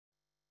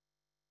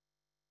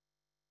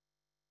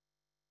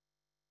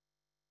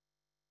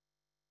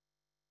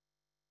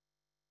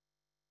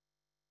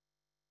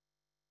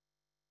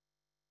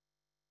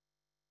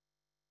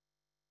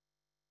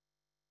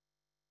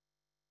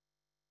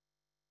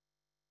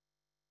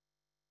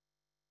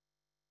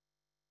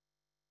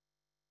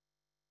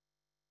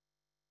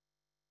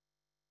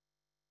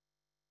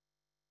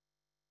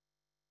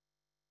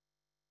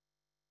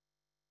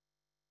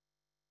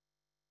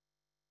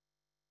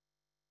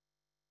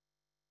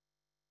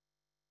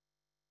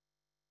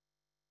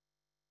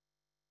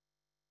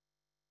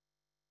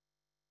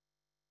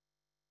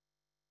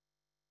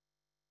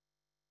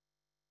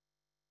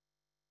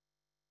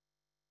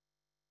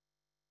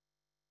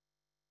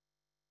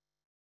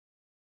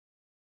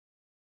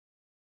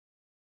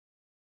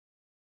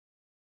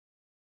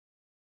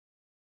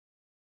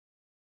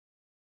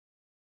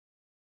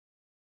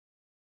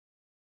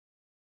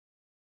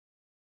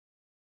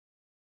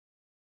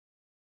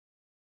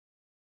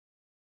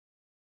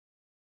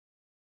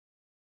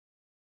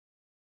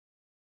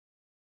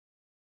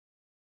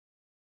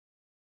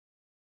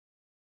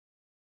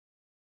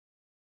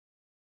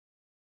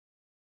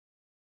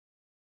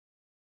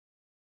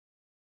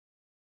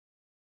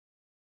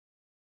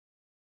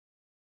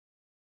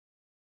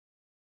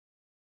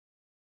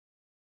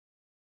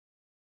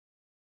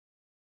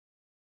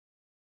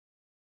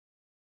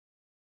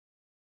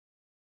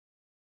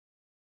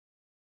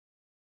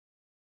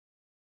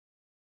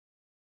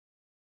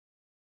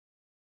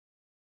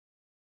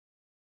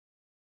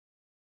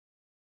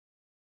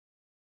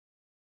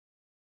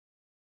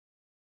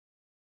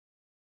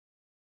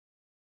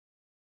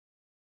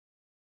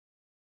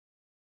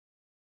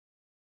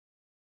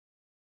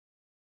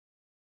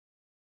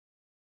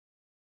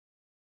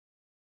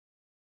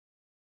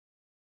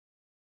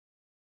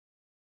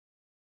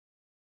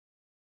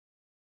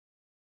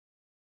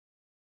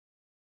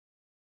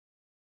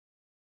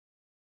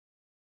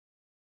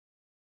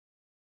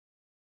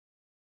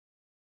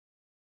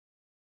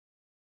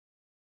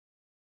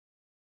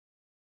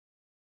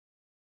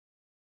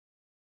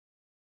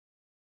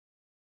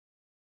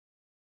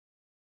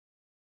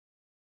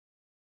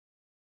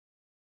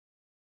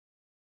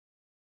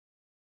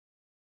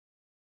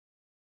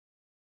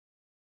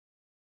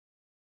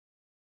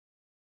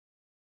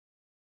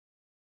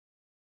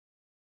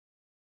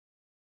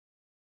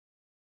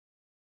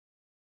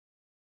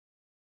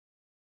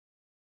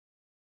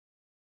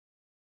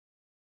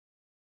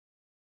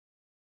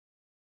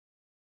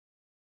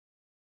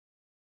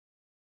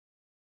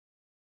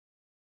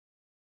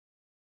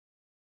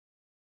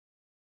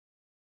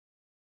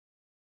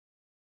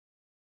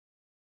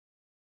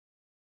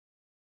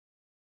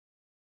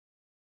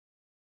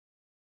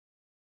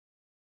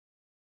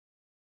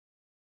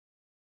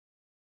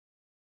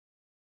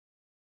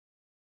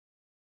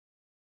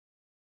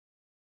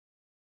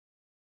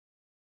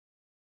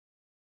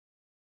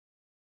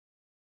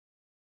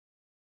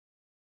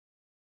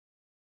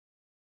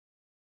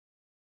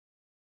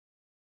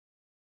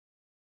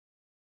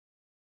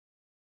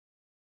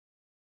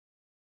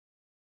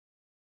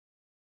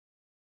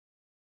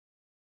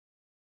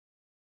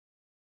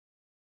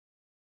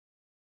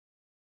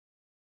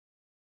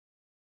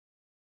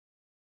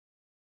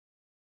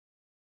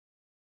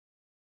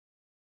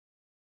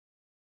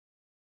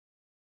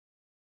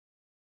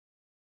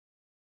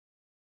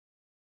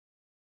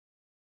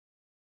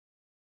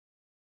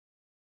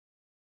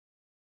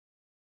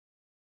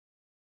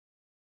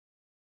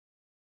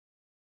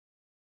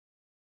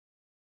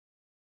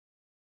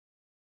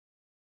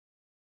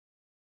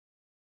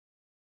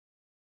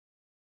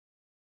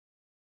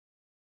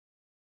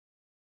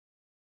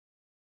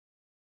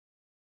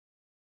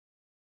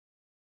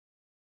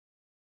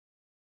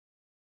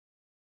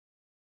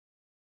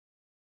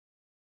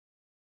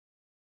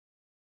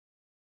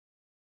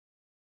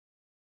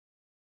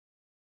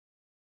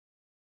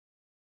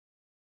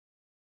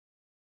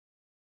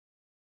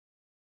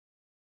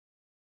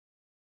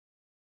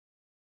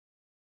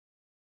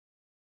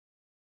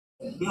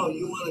Bill,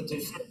 you wanted to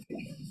say?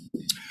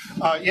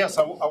 Yes,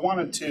 I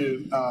wanted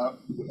to,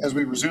 as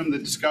we resume the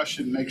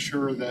discussion, make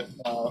sure that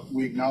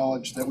we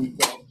acknowledge that we've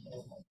got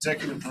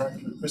Executive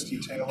Director Christy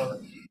Taylor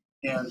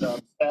and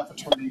Staff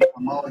Attorney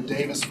Molly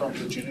Davis from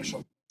the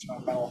Judicial Commission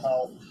on Mental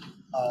Health,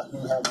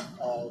 who have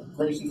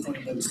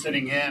graciously been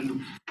sitting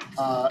in.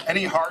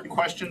 Any hard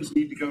questions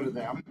need to go to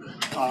them,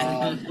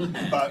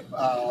 but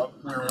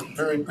we're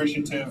very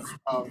appreciative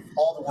of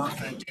all the work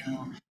they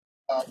do.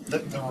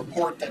 The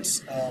report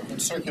that's been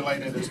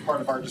circulated as part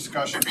of our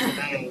discussion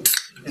today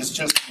is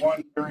just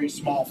one very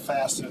small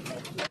facet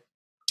of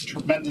a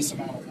tremendous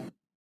amount of work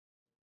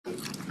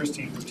that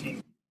Christy and her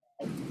team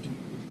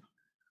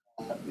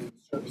in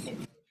service of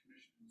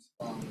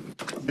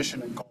the Commission's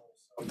mission and goals.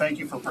 So thank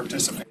you for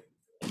participating.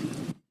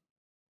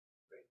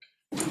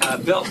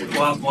 Bill,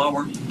 while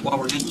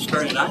we're getting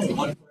started, I have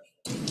one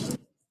question.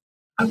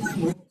 I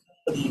remember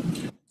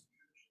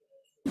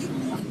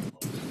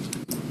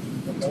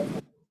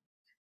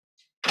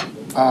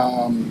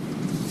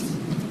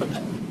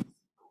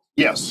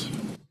Yes.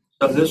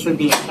 so this would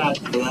be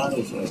attached to that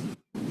as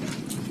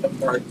a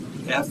part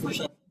F or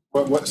something?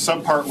 What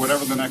subpart,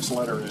 whatever the next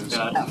letter is.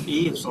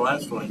 E is the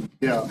last one.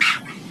 Yeah.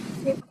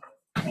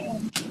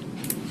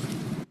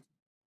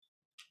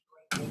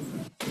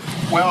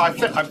 Well, I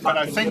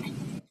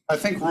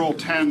think Rule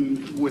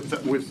 10 with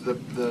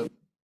the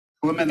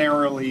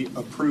preliminarily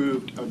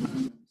approved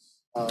amendments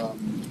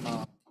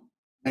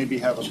maybe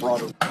have a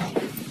broader.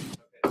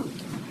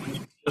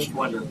 Just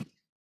wondering.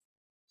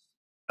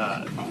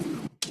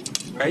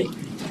 Right?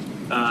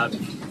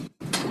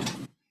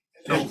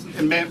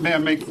 And may I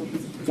make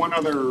one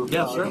other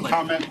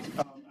comment?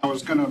 I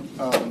was going to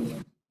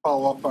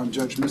follow up on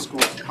Judge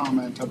Miskell's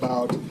comment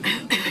about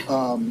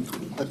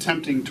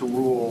attempting to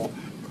rule.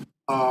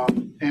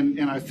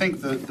 And I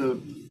think the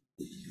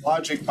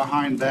logic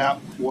behind that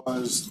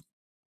was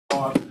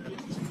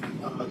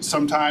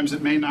sometimes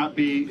it may not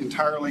be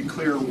entirely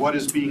clear what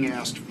is being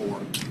asked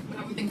for.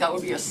 I would think that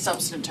would be a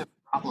substantive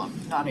problem,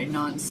 not a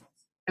non-substantive.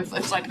 If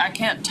it's like, I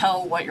can't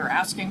tell what you're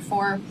asking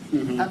for,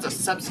 that's a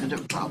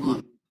substantive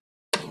problem.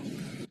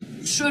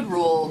 You should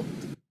rule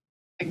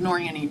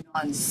ignoring any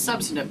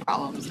non-substantive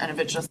problems. And if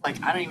it's just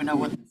like, I don't even know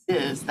what this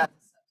is, that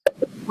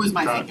was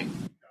my thinking.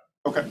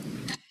 Okay.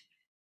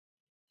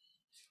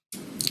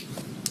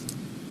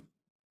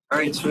 All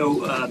right,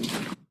 so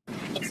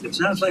it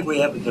sounds like we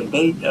have a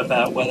debate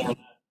about whether or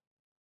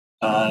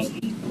not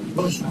the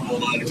proposed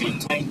rule ought to be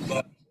tightened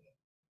up.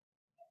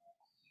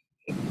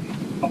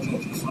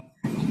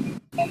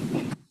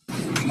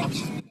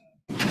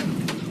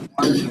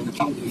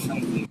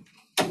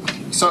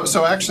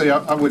 So actually,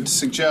 I would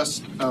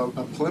suggest a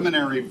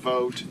preliminary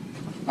vote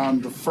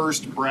on the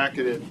first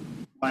bracketed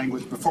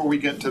language before we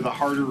get to the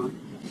harder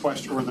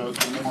question or the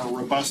more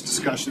robust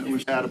discussion that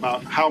we've had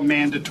about how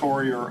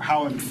mandatory or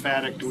how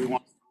emphatic do we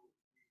want.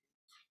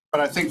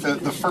 But I think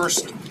that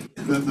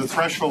the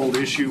threshold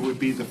issue would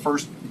be the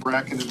first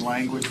bracketed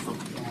language for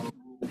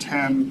Rule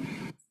 10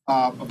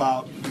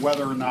 about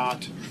whether or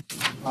not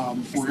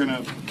we're going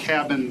to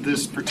cabin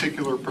this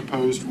particular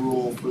proposed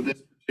rule for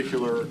this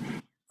particular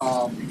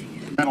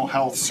mental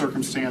health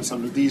circumstance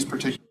under these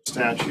particular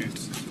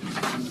statutes.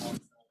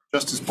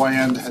 Justice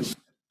Bland had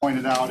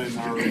pointed out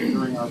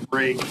during our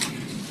break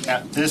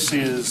that this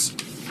is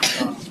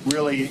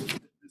really, this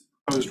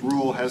proposed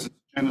rule has its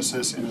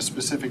genesis in a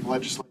specific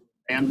legislative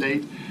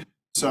mandate.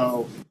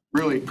 So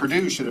really,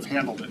 Purdue should have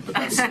handled it. But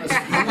that's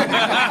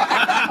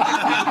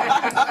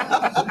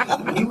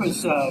He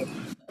was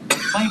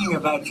complaining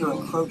about your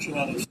encroaching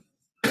on his.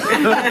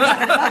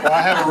 Well,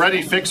 I have a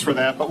ready fix for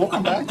that, but we'll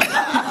come back.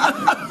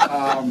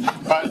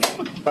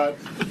 But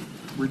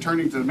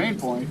returning to the main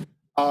point,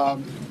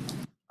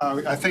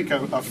 I think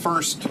a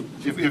first,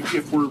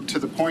 if we're to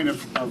the point of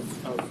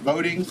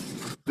voting,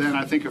 then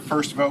I think a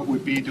first vote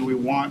would be, do we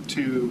want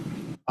to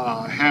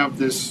have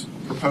this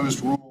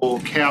proposed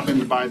rule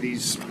cabined by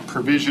these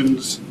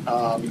provisions?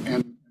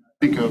 And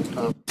I think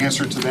an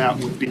answer to that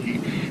would be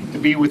to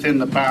be within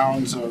the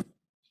bounds of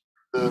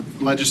the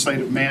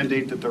legislative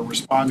mandate that they're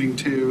responding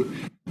to.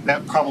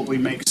 That probably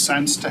makes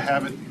sense to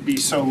have it be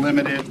so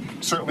limited.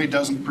 Certainly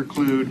doesn't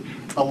preclude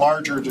a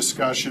larger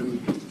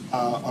discussion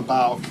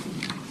about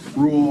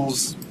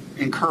rules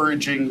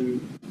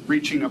encouraging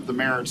reaching of the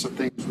merits of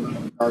things with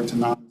regard to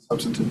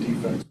non-substantive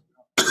defects.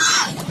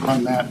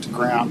 Run that to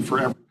ground for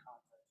every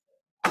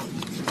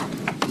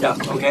context. Yeah,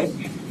 okay.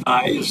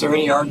 Is there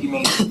any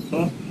argument?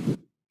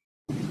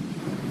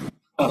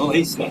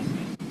 Lisa?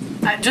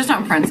 Just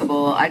on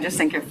principle, I just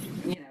think if,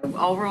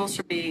 all rules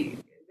should be,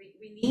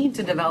 we need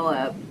to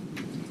develop,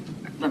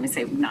 let me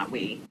say, not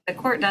we, the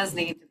court does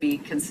need to be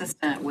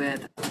consistent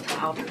with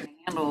how to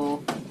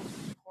handle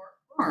court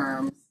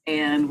forms,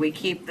 and this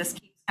keeps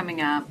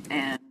coming up,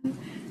 and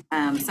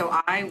so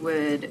I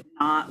would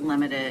not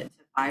limit it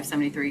to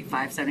 573,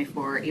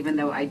 574, even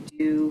though I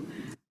do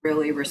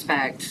really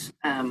respect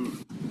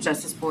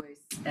Justice Boyce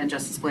and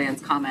Justice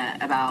Bland's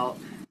comment about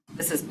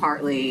this is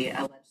partly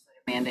a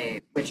legislative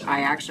mandate, which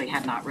I actually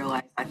had not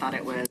realized. I thought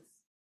it was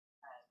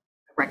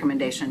a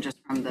recommendation just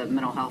from the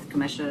Mental Health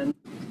Commission.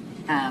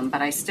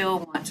 But I still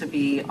want to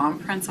be on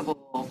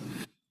principle.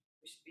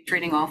 We should be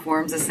treating all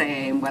forms the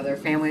same, whether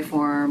family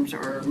forms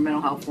or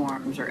mental health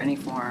forms or any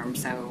form.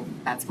 So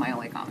that's my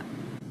only comment.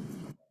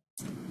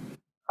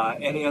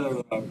 Any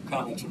other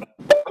comments about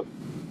it?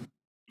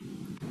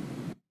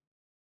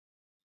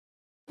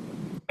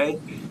 Okay.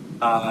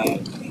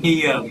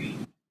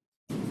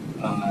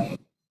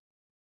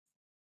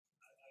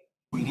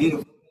 We need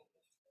a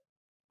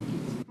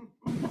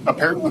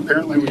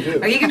Apparently we do.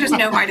 Oh, you can just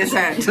know my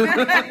dissent.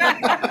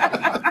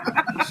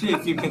 see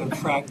if you can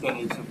attract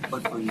any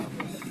support for your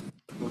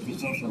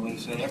position,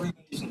 Lisa.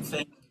 Everybody's in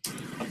favor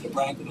of the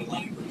bracketed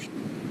language.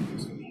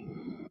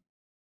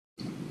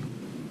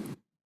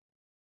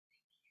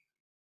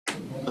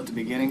 At the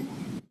beginning?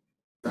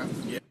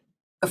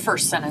 The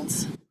first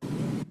sentence.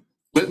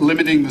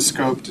 Limiting the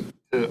scope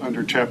to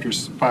under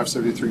chapters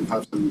 573 and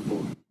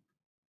 574.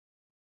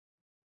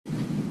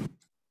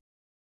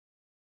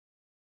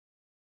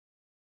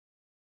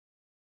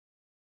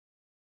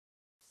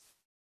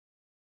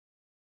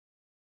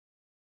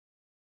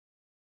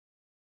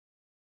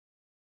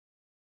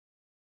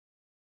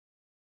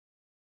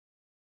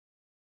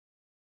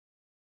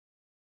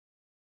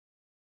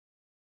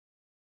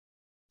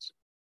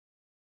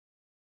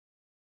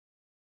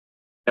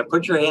 Yeah,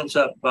 put your hands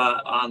up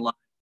online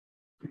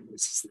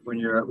when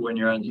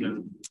you're on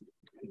Zoom.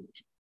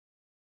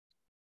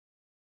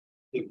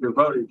 If you're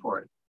voting for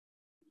it.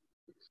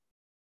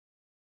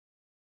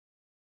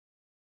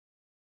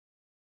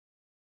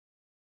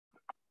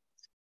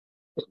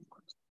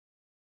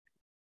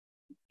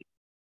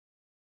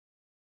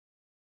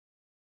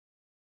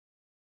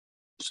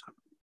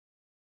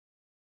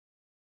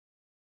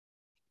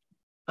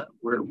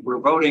 We're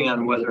voting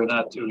on whether or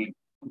not to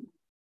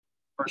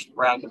first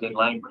bracketed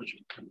language.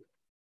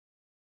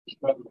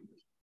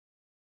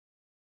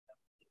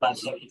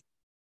 Last second.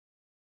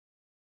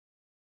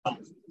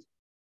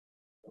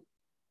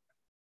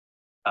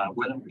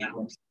 Whether we have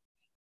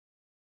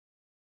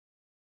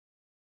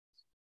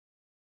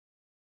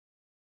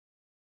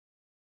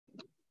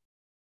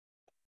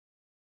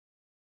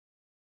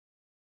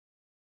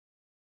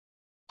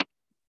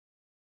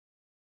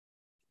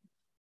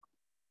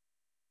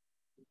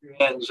your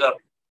hands up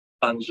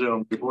on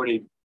Zoom. We've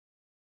already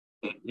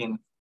in.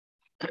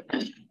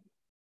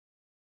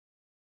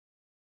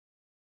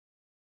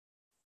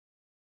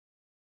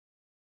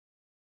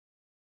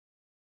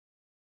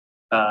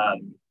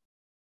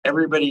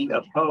 Everybody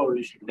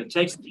opposed. It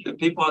takes the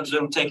people on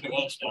Zoom take your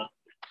hands down.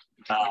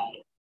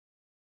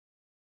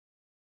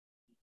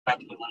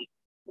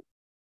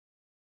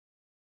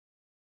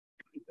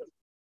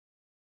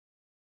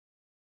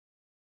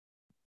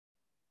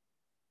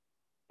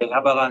 Okay,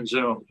 how about on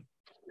Zoom?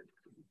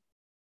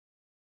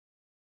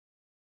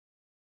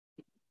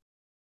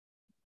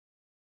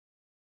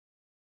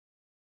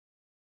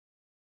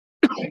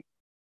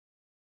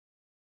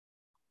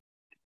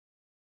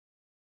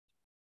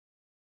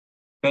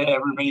 Okay,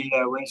 everybody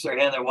raise their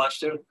hand that wants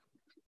to.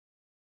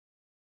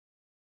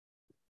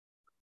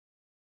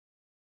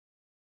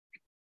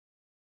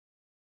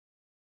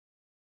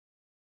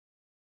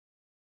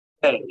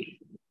 Okay.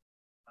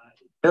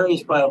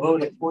 Carries by a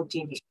vote of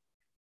 14 to.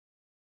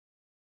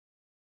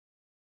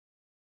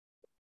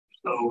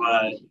 So,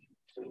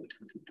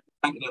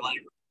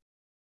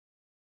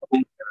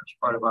 it's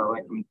part of our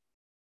recommendation.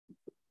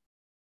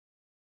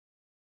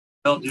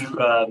 They'll do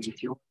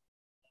if you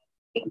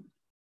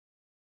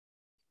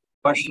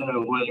question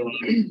of whether.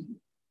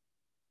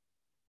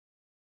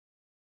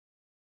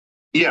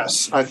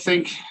 Yes, I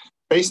think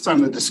based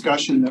on the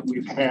discussion that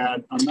we've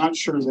had, I'm not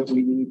sure that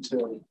we need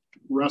to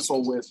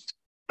wrestle with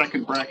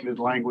second bracketed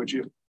language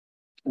if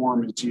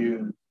form is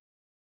used.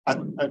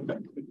 I'm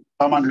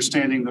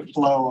understanding the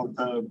flow of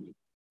the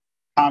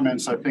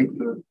comments. I think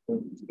the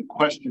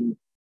question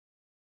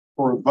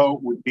for a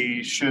vote would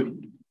be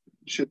should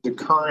the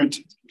current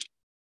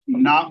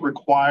not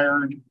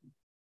required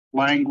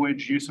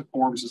language, use of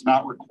forms is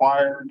not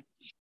required,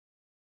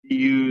 be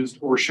used,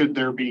 or should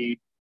there be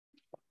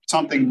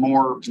something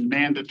more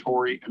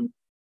mandatory and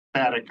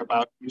emphatic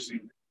about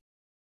using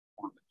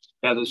forms?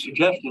 Yeah, the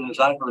suggestion is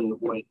I heard the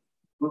way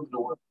move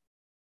the word.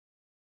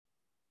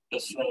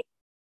 Just say.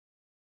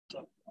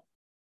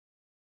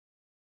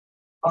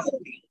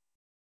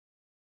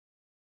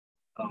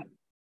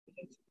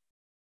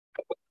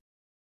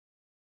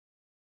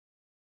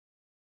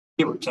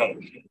 Give or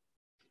take.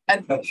 I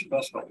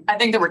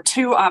think there were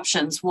two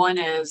options. One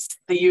is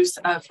the use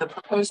of the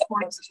proposed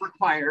forms is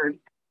required,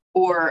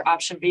 or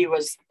option B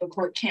was the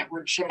court can't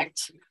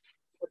reject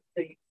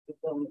the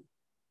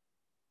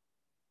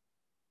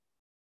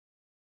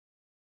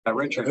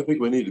Richard. I think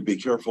we need to be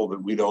careful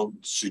that we don't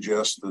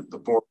suggest that the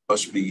form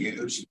must be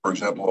used. For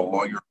example, a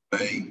lawyer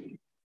may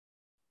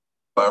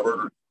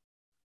collaborate.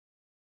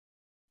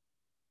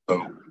 So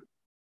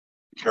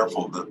be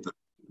careful that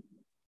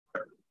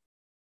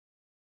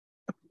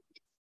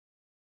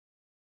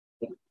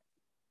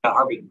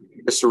Harvey.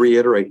 Just to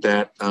reiterate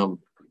that,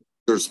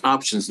 there's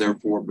options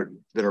therefore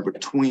that are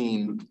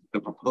between the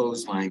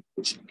proposed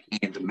language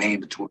and the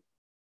mandatory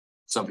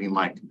something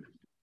like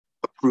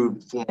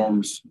approved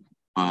forms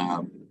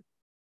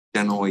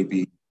generally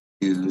be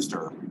used,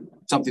 or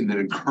something that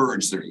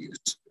encourage their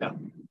use. Yeah.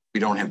 We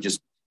don't have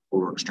just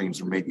polar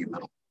extremes or maybe a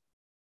middle.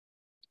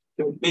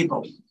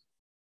 People.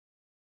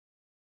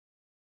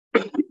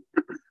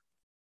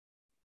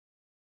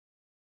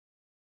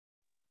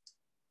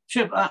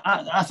 Chip,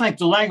 I think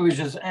the language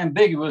is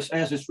ambiguous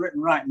as it's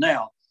written right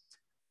now.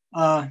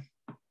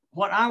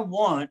 What I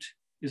want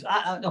is,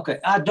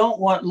 I don't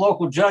want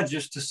local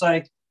judges to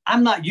say,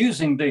 I'm not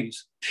using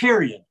these,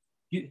 period.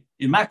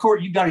 In my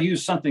court, you got to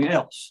use something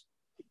else.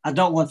 I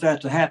don't want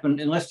that to happen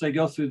unless they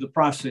go through the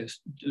process,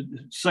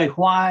 say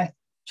why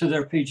to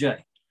their PJ.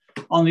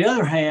 On the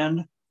other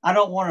hand, I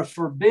don't want to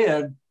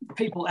forbid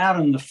people out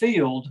in the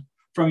field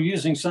from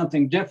using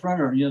something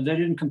different, or they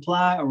didn't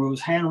comply, or it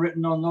was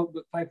handwritten on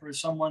notebook paper, as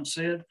someone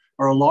said,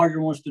 or a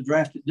lawyer wants to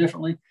draft it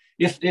differently.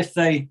 If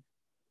they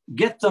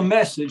get the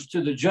message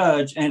to the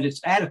judge and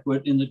it's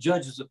adequate in the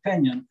judge's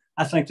opinion,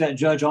 I think that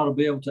judge ought to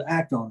be able to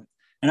act on it.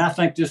 And I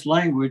think this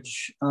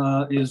language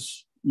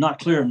is not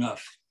clear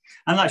enough.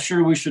 I'm not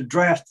sure we should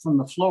draft from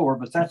the floor,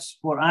 but that's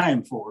what I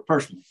am for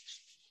personally.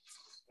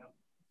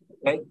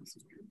 Okay.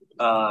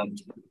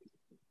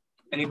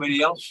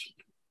 Anybody else?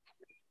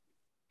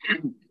 I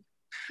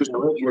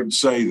would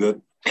say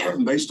that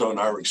based on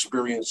our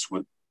experience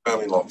with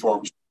family law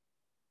forms,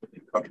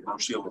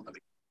 controversial,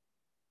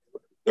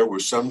 there were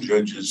some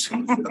judges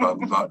who said, I'm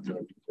not going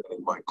to do that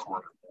in my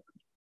court.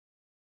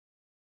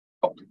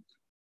 Over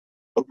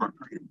a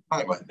period of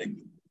time, I think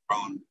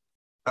grown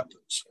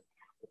acceptance,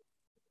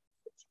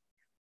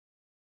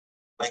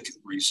 blanket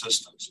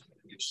resistance.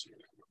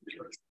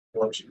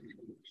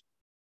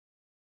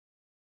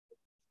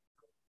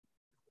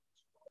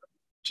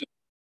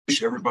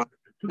 Push everybody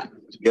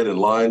to get in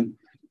line,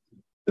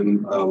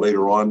 and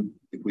later on,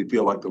 if we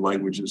feel like the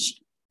language is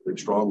very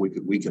strong, we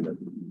could weaken it.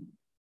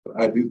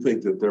 But I do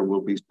think that there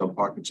will be some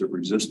pockets of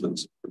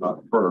resistance,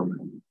 not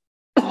firm.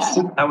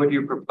 How would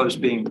you propose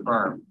being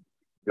firm?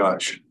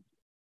 Gosh.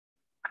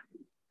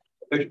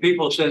 There's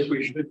people says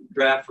we should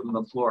draft from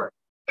the floor.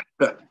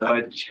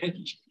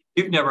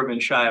 You've never been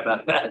shy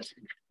about that.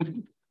 I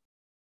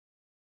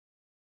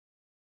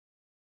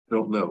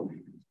don't know.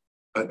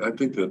 I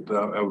think that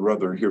I would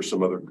rather hear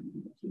some other.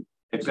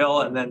 Okay,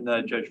 Bill, and then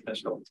Judge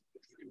Miskel.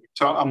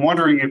 So I'm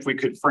wondering if we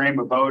could frame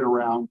a vote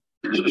around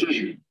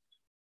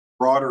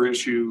broader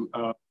issue.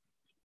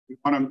 We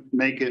want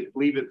to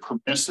leave it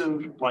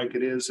permissive like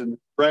it is in the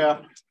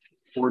draft,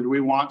 or do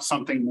we want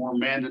something more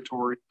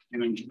mandatory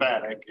and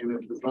emphatic? And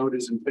if the vote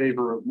is in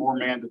favor of more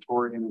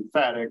mandatory and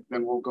emphatic,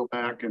 then we'll go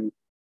back and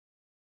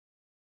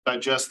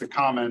digest the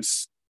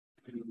comments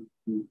and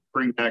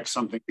bring back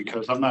something,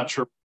 because I'm not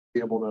sure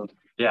we'll be able to.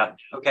 Yeah,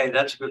 okay,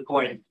 that's a good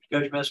point.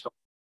 Judge Miskel.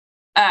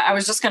 I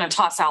was just going to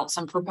toss out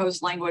some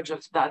proposed language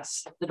if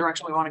that's the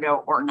direction we want to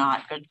go or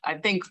not. But I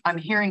think I'm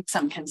hearing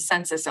some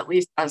consensus, at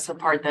least as the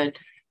part that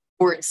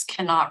courts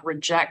cannot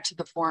reject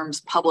the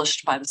forms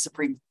published by the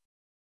Supreme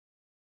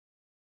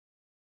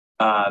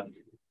Court.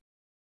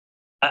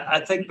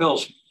 I think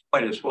Bill's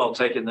point is well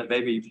taken, that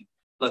maybe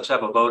let's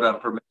have a vote on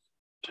permission,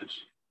 which is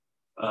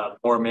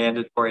more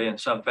mandatory in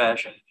some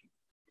fashion.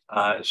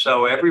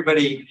 So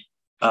everybody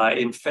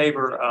in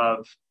favor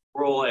of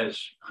rule as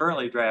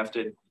currently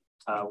drafted,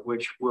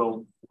 which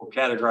we'll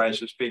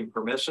categorize as being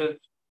permissive,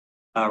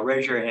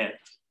 raise your hand.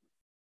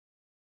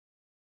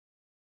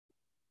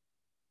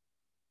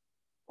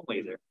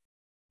 Only there.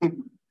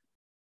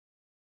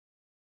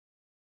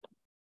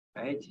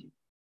 Right.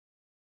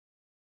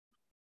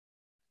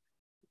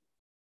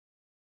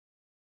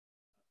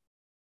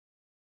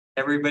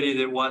 Everybody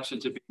that wants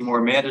it to be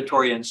more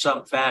mandatory in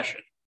some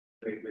fashion.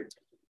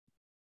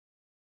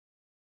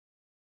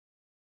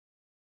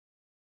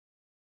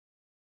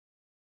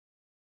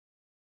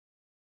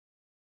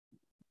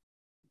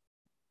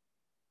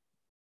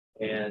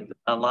 And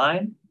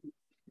online.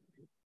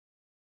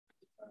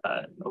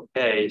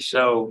 Okay,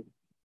 so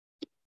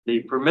the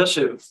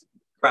permissive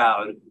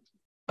crowd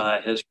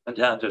has gone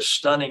down to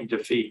stunning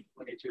defeat,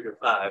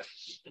 22-5.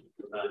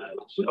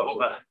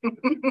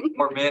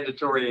 More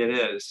mandatory it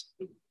is.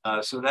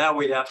 So now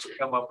we have to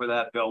come up with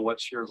that, Bill.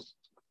 What's your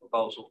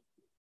proposal?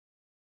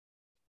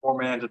 More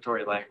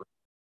mandatory language.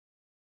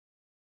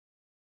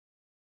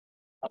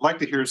 I'd like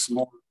to hear some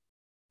more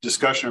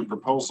discussion and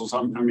proposals.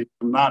 I'm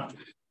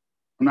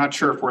not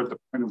sure if we're at the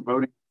point of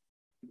voting.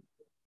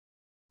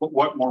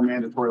 What more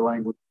mandatory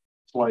language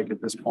is like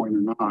at this point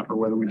or not, or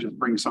whether we just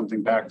bring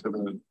something back to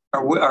the.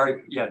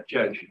 Yeah,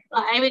 Judge.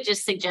 Well, I would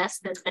just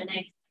suggest that the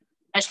next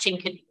question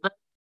could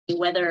be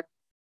whether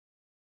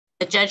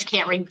the judge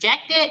can't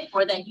reject it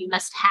or that you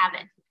must have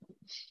it.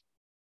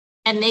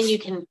 And then you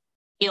can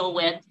deal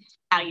with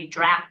how you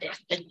draft it.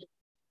 But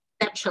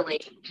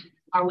conceptually,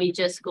 are we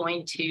just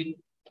going to,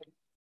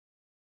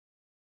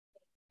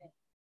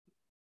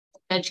 the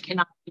judge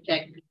cannot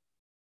reject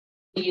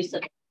the use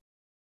of it?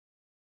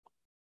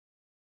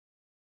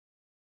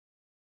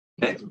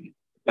 Okay.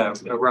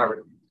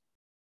 Robert.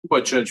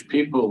 What Judge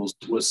Peoples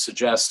was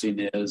suggesting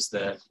is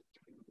that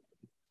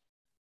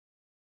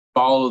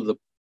follow the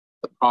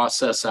the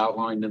process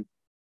outlined in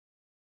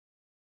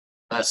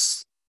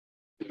that's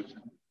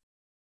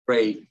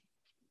great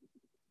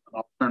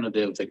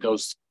alternative that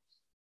goes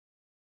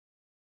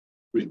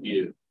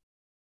review.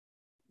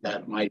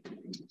 That might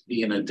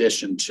be in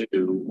addition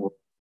to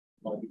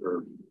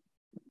or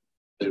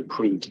the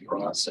approved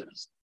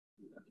process.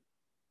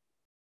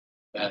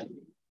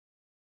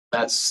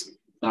 That's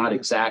not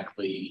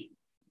exactly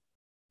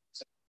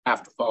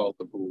have to follow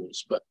the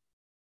rules, but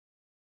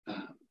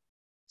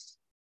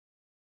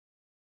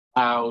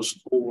allows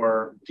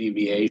for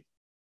deviation,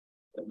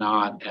 but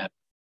not at.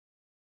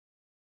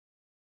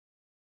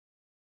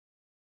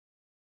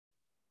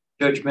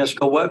 Judge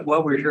Miskell, what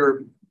was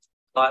your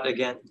thought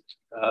again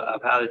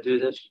of how to do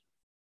this?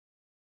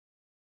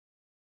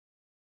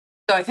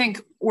 So I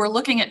think we're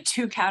looking at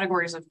two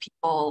categories of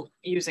people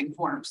using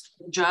forms: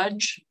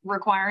 judge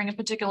requiring a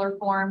particular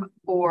form,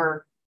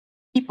 or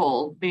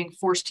people being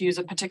forced to use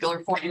a particular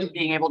form and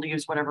being able to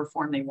use whatever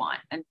form they want.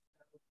 And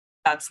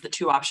that's the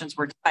two options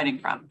we're deciding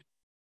from.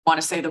 I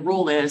want to say the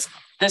rule is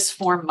this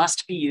form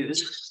must be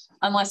used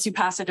unless you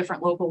pass a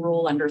different local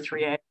rule under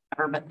 3A,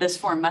 but this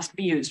form must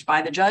be used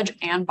by the judge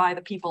and by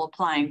the people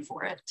applying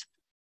for it.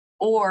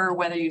 Or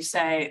whether you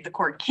say the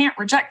court can't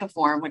reject the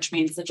form, which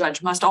means the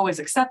judge must always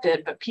accept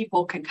it, but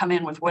people can come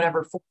in with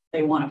whatever form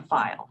they want to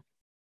file.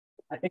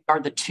 I think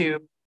are the two.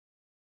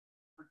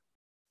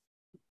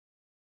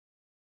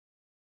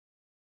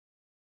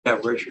 Yeah,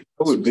 Richard.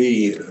 I would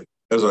be,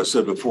 as I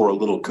said before, a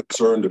little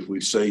concerned if we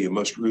say you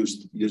must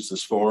use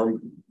this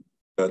form.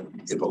 That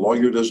if a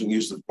lawyer doesn't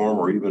use the form,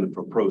 or even if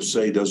a pro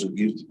se doesn't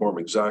use the form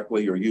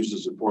exactly, or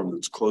uses a form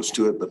that's close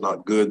to it but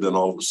not good, then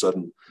all of a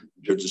sudden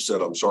the judge has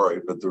said, I'm sorry,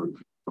 but the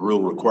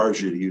rule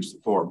requires you to use the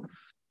form.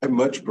 I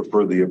much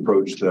prefer the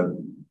approach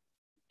that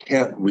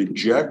can't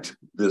reject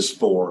this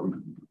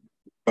form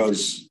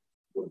because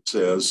what it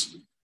says,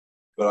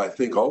 but I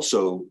think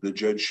also the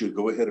judge should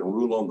go ahead and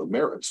rule on the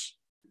merits,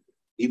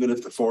 even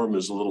if the form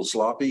is a little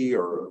sloppy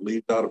or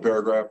leaves out a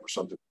paragraph or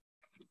something.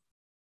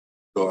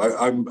 So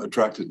I'm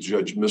attracted to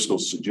Judge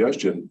Miskell's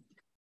suggestion.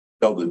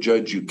 Tell the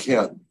judge you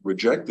can't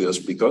reject this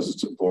because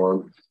it's a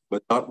form,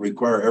 but not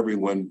require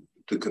everyone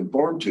to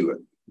conform to it.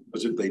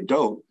 Because if they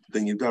don't,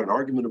 then you've got an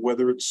argument of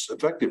whether it's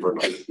effective or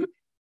not.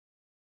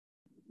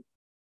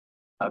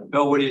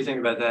 Bill, what do you think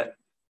about that?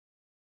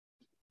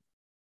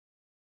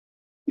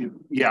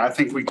 Yeah, I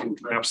think we can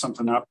draft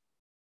something up.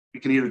 We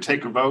can either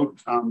take a vote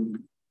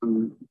on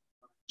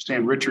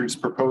Stan Richard's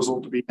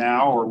proposal to be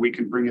now, or we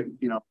can bring it,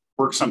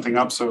 work something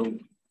up so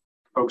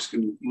folks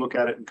can look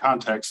at it in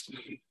context.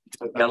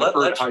 Yeah,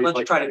 let's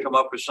try to come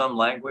up with some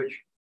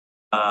language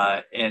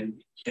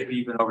and maybe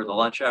even over the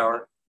lunch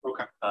hour.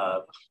 Okay.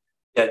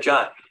 Yeah,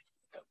 John.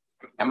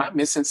 Am I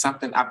missing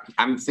something?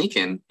 I'm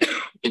thinking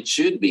it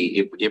should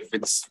be, if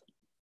it's,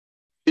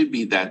 should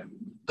be that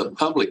the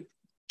public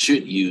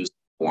should use the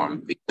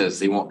form because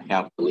they won't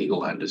have the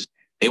legal understanding.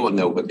 They will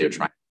know what they're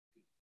trying to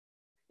do.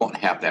 Won't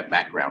have that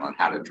background on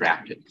how to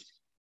draft it.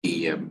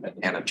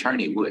 An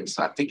attorney would.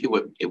 So I think it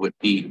would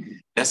be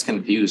less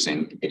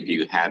confusing if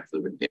you had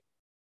the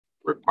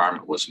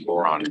requirement was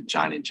more on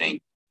John and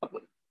Jane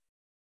public.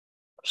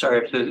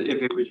 Sorry, if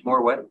it was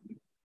more what?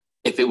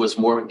 If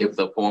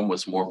the form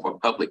was more for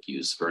public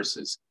use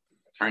versus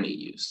attorney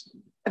use.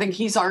 I think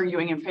he's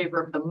arguing in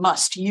favor of the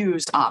must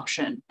use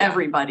option.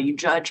 Everybody,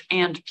 judge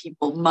and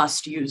people,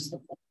 must use the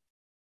form.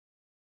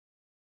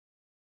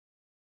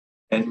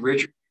 And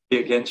Richard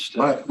against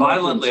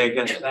violently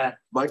against that.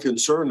 My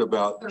concern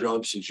about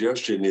John's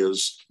suggestion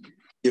is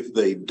if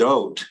they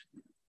don't,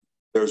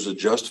 there's a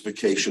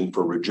justification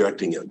for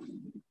rejecting it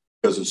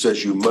because it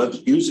says you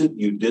must use it.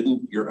 You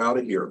didn't, you're out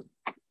of here.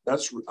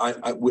 That's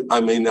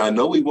I mean, I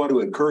know we want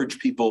to encourage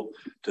people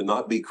to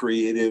not be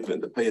creative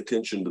and to pay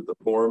attention to the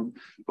form,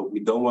 but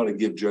we don't want to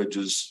give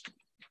judges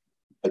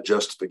a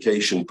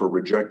justification for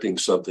rejecting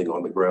something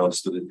on the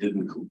grounds that it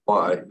didn't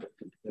comply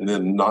and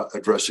then not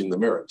addressing the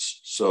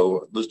merits.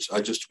 So we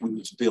just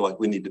feel like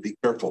we need to be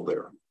careful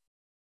there.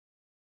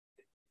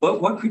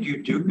 What could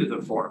you do to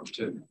the form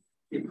to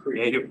be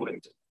creative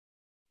with?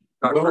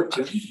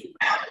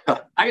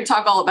 I could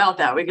talk all about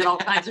that. We get all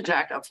kinds of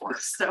jacked up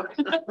forms. So,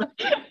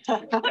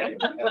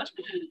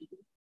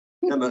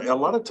 and a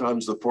lot of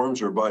times the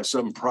forms are by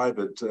some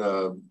private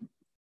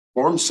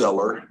form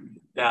seller.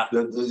 Yeah,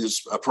 that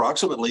is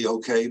approximately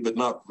okay, but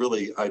not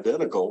really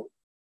identical.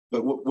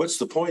 But what's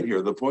the point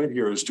here? The point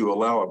here is to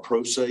allow a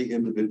pro se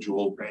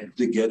individual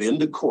to get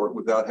into court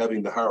without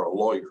having to hire a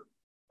lawyer.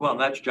 Well,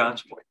 that's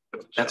John's point.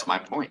 That's my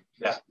point.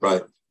 Yeah,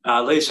 right.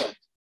 Lisa.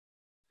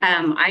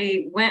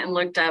 I went and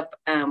looked up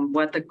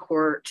what the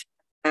court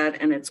said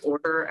in its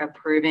order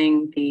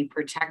approving the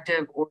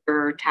protective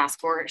order task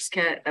force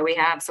kit that we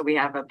have. So we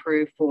have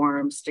approved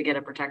forms to get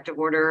a protective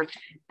order.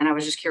 And I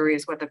was just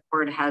curious what the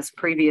court has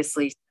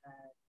previously said.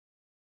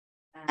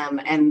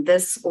 And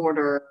this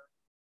order,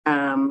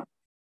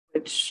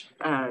 which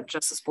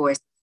Justice Boyce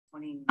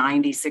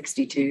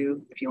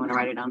 2090-62, if you want to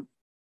write it down.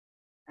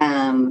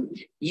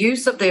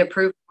 Use of the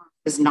approved form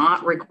is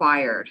not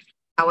required.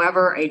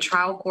 However, a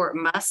trial court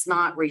must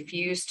not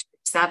refuse to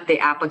accept the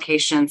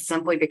application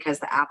simply because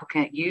the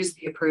applicant used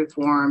the approved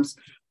forms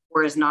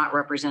or is not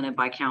represented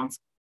by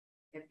counsel.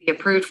 If the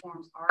approved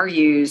forms are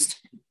used,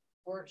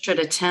 court should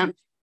attempt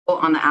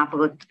on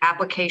the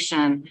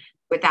application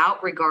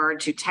without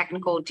regard to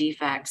technical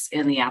defects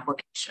in the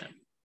application.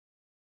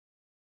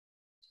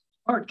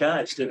 Smart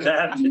guys did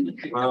that.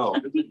 Wow.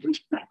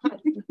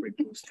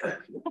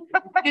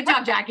 Good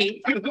job,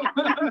 Jackie.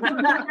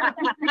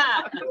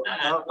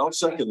 I'll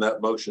second that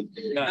motion.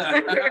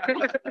 I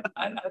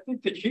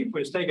think the chief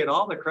was taking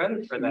all the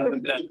credit for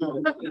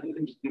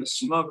that. The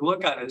smug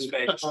look on his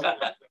face.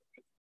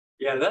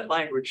 Yeah, that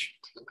language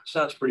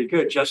sounds pretty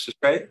good. Justice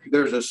Gray?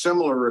 There's a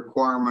similar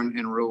requirement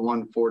in Rule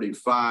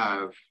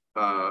 145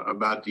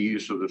 about the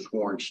use of the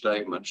sworn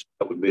statements.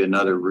 That would be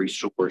another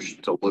resource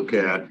to look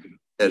at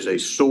as a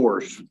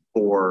source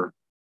for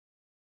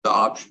the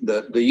option,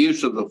 the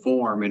use of the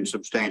form in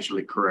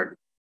substantially correct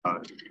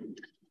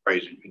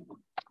phrasing.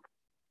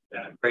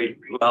 Yeah, great.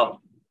 Well,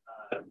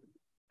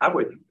 I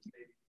would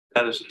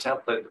that as a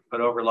template, put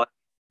over like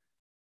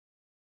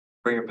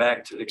bring it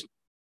back to the.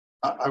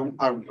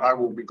 I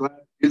will be glad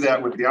to do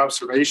that with the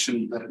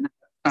observation that it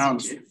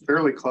sounds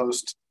fairly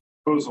close to the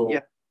proposal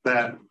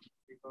that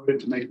we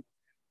voted to make.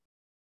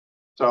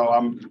 So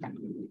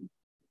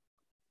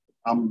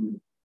I'm a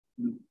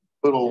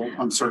little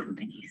uncertain.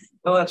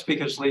 Well, that's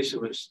because Lisa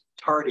was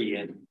tardy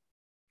and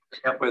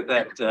up with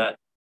that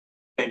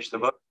change the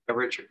vote.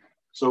 Richard.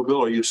 So,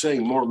 Bill, are you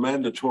saying more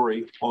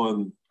mandatory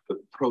on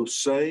the pro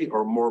se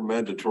or more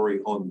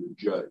mandatory on the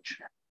judge?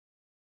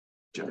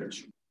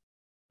 Judge.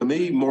 To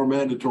me, more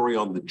mandatory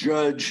on the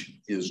judge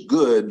is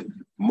good.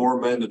 More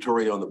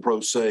mandatory on the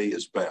pro se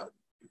is bad.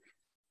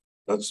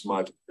 That's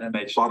my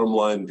bottom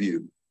line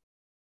view.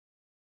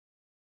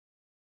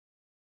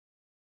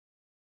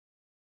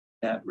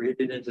 Yeah, read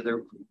it into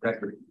the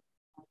record.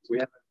 We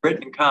have a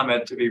written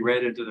comment to be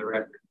read into the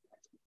record.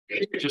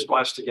 He just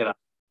wants to get up.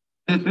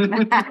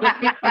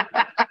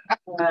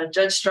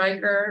 Judge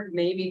Stryker,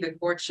 maybe the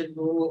court should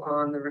rule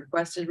on the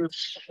requested rule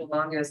as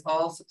long as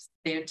all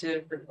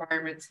substantive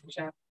requirements in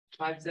chapter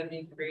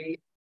 573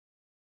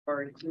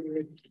 are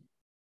included.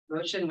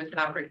 Motion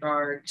without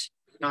regard to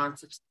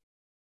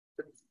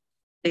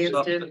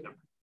non-substantive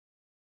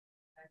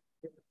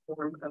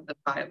form of the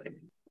filing.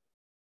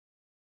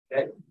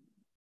 Okay.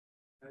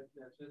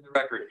 That's in the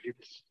record.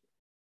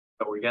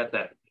 So we got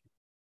that.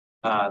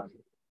 All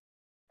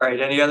right.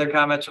 Any other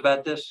comments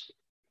about this?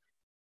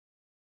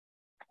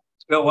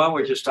 Bill, why don't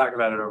we just talk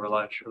about it over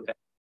lunch? Okay.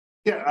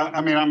 Yeah,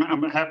 I mean,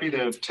 I'm happy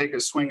to take a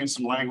swing at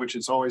some language.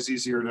 It's always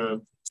easier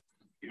to,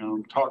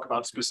 talk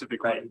about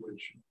specific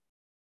language.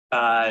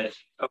 Okay,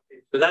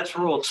 so that's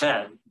Rule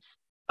 10.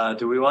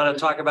 Do we want to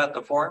talk about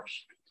the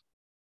forms?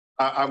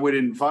 I would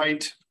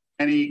invite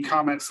any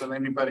comments that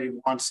anybody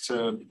wants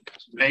to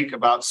make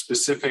about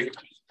specific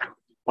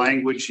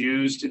language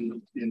used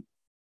in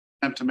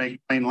attempt to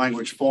make plain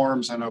language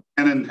forms. I know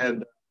Kenan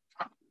had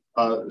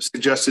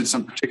suggested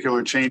some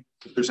particular change.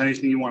 If there's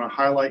anything you want to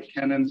highlight,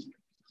 Kenan,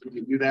 you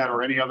can do that,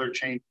 or any other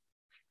change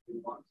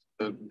you want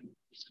to.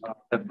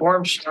 The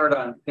forms start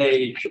on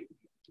page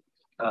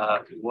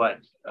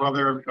what? Well,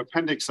 they're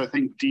appendix, I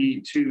think,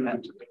 D2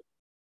 to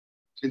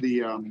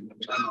the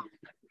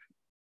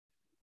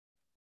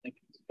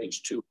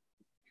page 2.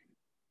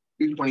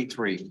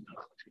 223.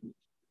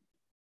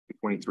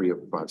 223 of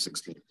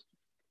 516.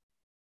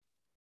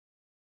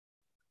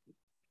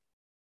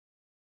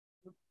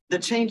 The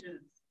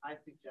changes I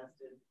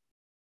suggested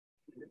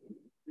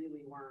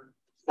really weren't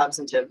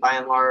substantive by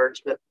and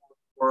large, but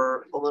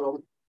were a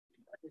little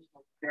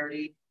additional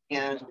clarity.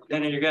 And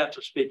then you're gonna have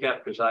to speak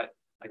up because I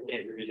can't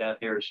hear you down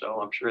here,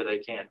 so I'm sure they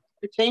can.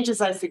 The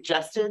changes I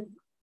suggested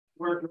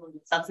were really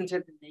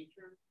substantive in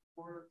nature,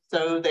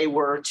 so they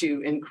were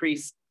to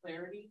increase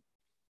clarity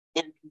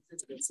and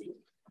consistency.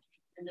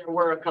 And there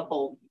were a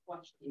couple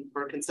questions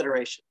for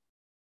consideration.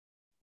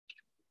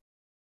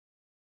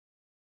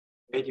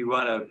 Do you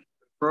want to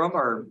confirm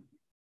or?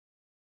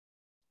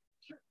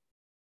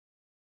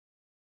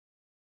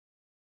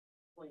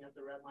 Pulling up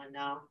the red line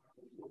now.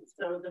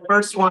 So the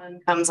first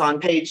one comes on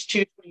page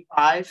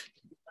 225.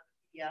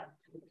 Yeah,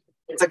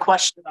 it's a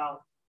question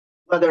about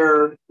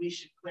whether we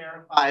should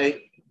clarify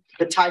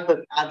the type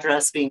of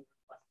address being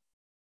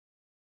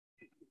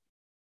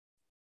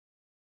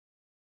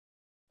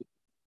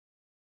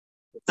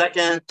requested.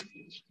 Second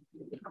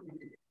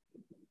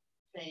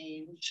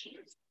change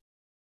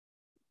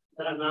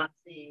that I'm not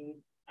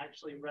seeing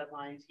actually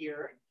redlined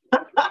here.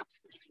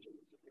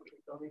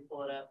 Let me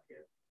pull it up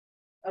here.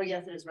 Oh,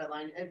 yes, it is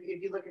redlined.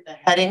 If you look at the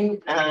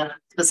heading,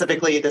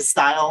 specifically the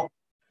style,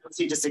 you'll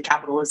see just a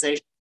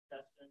capitalization.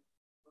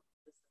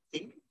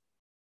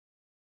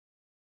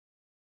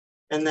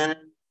 And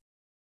then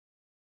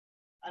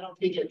I don't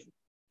think it's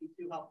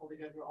too helpful to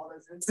go through all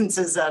those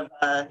instances of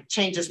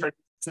changes for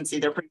consistency.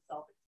 They're pretty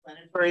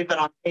self-explanatory, but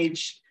on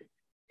page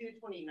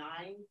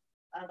 229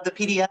 of the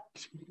PDF,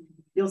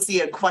 you'll see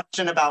a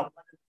question about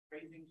whether the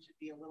phrasing should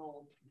be a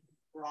little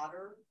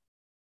broader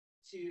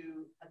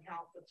to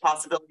account for the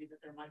possibility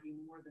that there might be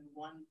more than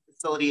one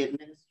facility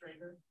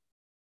administrator.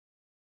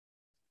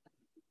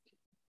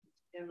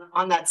 And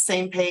on that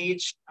same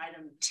page,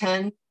 item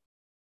 10,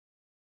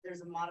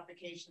 there's a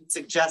modification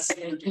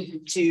suggested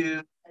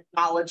to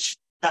acknowledge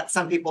that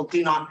some people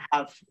do not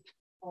have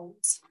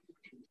homes.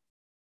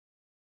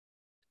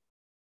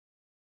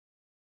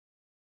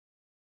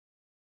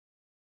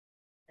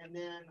 And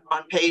then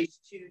on page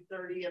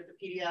 230 of the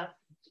PDF,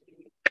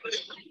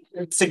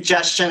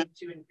 suggestion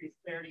to increase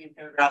clarity in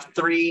paragraph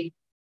 3,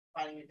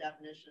 providing a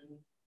definition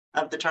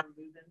of the term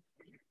move-in.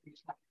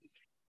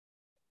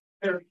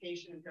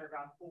 Clarification in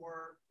paragraph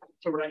 4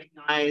 to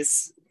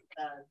recognize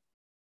that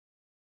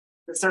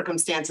the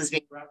circumstances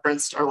being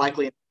referenced are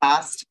likely in the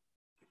past.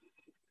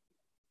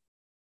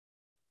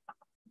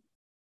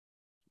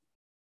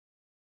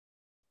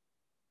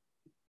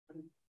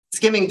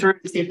 Skimming through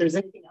to see if there's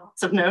anything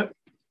else of note.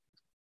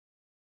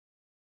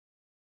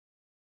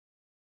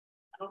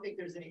 I don't think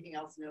there's anything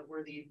else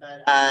noteworthy,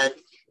 but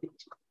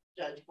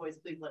Judge Boyce,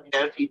 please let me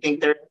know if you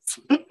think there is.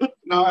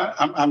 No,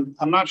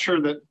 I'm not sure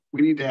that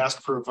we need to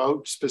ask for a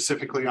vote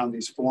specifically on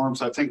these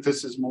forms. I think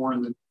this is more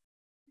in the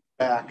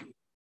back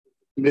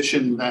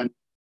mission than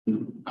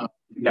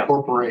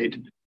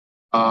incorporate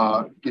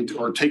into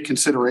or take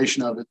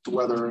consideration of it to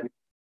whether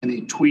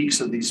any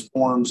tweaks of these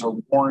forms are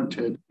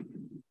warranted.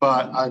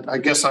 But I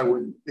guess I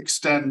would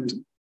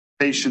extend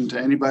patient to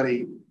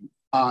anybody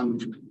on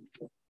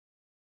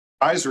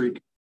advisory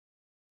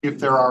if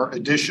there are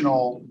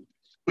additional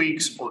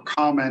tweaks or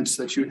comments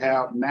that you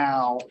have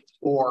now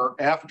or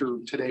after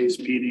today's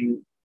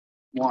meeting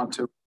want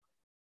to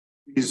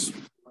please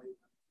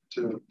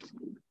to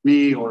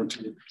me or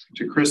to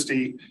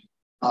Christy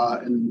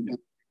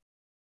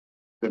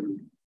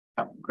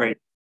great.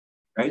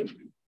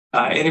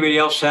 Anybody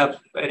else have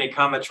any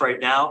comments right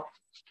now?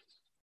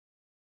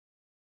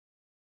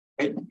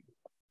 Okay.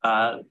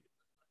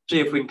 See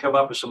if we can come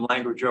up with some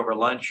language over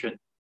lunch and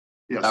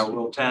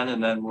Rule 10,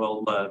 and then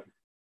we'll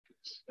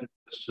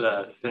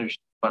finish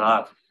one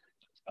off.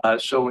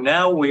 So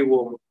now we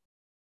will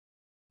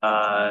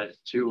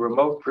to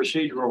remote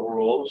procedural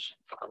rules,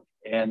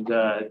 and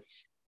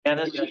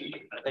Anna,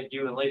 I think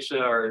you and Lisa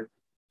are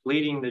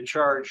leading the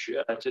charge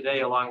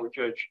today along with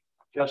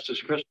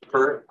Justice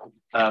Christopher,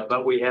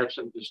 but we have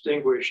some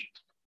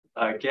distinguished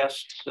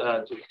guests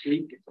to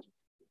speak.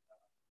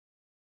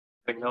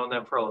 I've known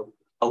them for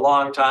a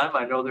long time.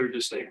 I know they're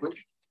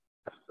distinguished,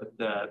 but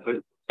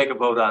take a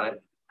vote on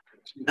it.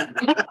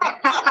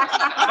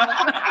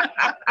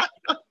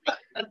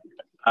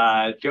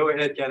 Go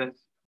ahead, Kenneth.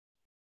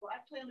 Well,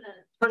 actually, I'm going to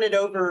turn it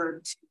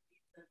over to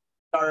Lisa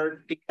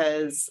start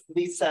because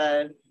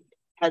Lisa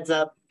heads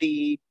up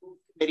the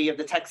committee of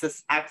the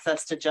Texas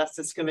Access to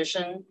Justice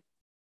Commission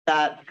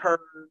that per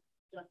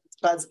Justice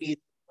Busby's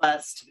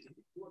request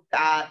looked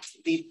at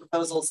the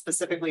proposals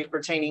specifically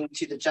pertaining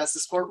to the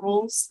Justice Court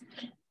rules.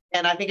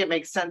 And I think it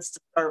makes sense to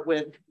start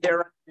with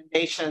their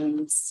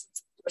recommendations,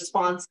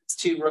 responses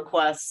to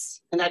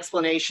requests and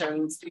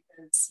explanations,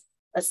 because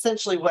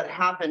essentially what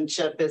happened,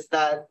 Chip, is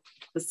that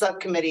the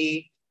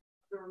subcommittee,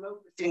 the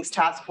Remote Proceedings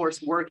Task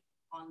Force working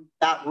on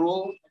that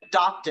rule,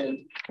 adopted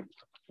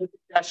the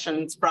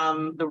suggestions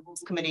from the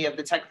Rules Committee of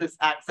the Texas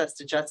Access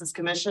to Justice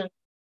Commission,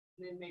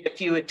 and then made a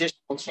few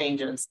additional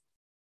changes.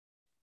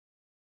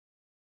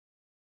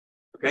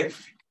 Okay.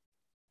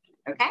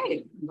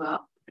 Okay,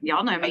 well,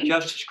 y'all know me.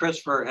 Justice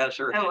Christopher has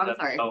her hand I'm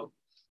sorry. up.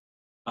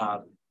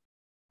 So,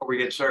 before we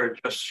get started,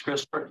 Justice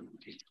Christopher.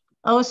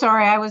 Oh,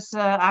 sorry. I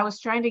was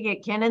trying to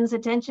get Kennan's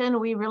attention.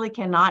 We really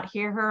cannot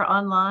hear her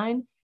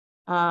online.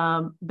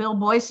 Bill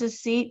Boyce's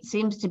seat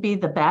seems to be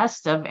the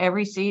best of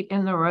every seat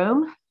in the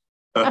room.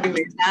 So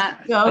he's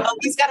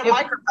got a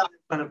microphone in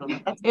front of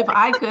him. If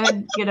I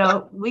could,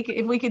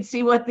 if we could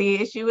see what the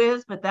issue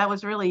is, but that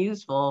was really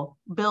useful.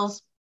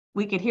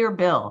 We could hear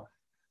Bill.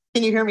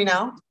 Can you hear me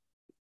now?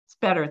 It's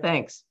better,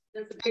 thanks.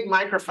 There's a big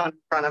microphone in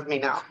front of me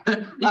now.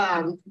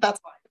 That's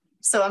fine.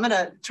 So I'm going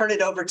to turn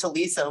it over to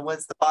Lisa.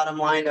 Was the bottom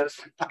line of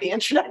the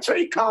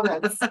introductory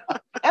comments?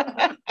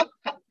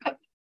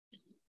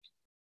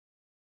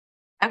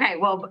 Okay,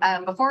 well,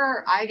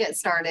 before I get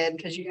started,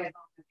 because you guys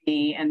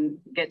me and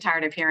get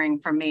tired of hearing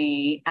from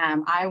me,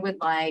 I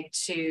would like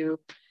to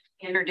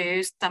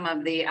introduce some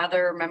of the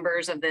other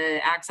members of the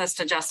Access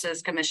to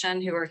Justice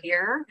Commission who are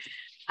here.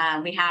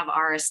 We have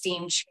our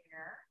esteemed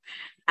chair,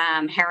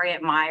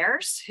 Harriet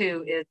Myers,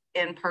 who is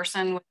in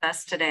person with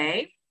us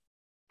today.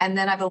 And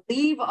then I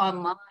believe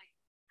online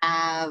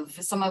have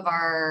some of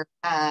our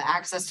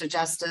Access to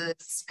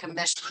Justice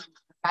Commission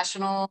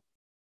professionals.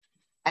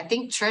 I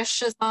think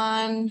Trish is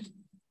on.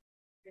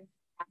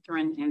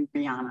 Catherine and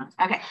Brianna.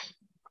 Okay,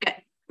 good.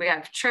 We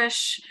have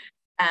Trish,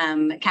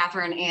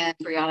 Catherine and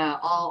Brianna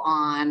all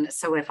on.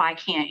 So if I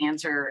can't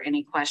answer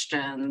any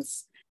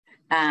questions,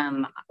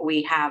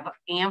 we have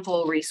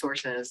ample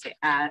resources to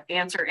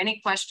answer any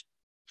questions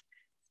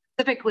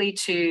specifically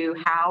to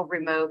how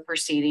remote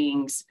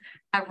proceedings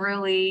have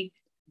really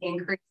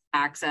increased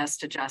access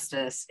to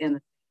justice in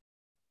the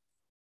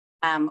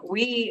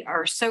we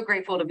are so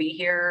grateful to be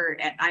here.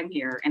 I'm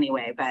here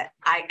anyway, but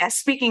as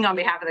speaking on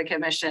behalf of the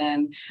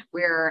commission,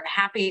 we're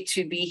happy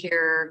to be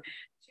here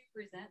to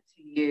present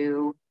to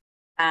you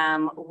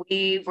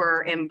We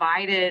were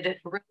invited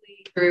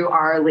really through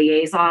our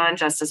liaison,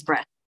 Justice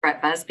Brett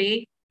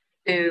Busby,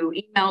 who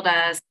emailed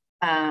us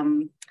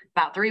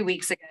about 3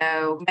 weeks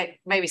ago,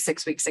 maybe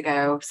 6 weeks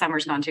ago.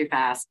 Summer's gone too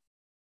fast.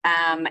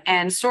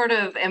 And sort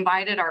of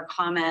invited our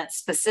comments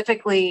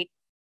specifically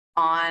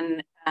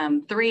on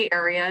 3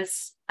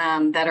 areas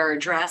that are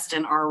addressed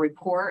in our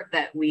report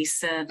that we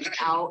sent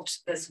out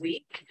this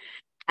week.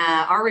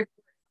 Our report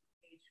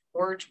is page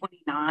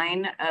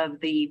 429 of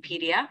the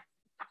PDF.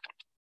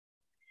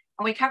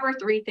 And we cover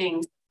 3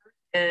 things.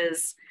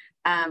 Is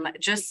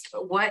just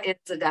what is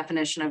the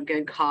definition of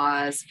good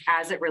cause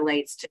as it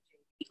relates to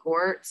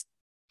courts.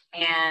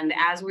 And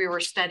as we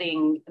were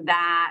studying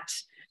that,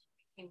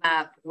 we came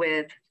up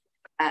with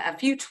a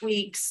few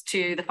tweaks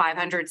to the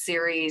 500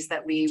 series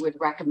that we would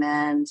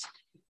recommend.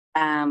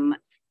 And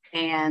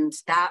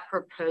that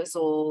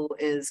proposal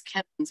is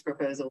Kevin's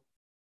proposal.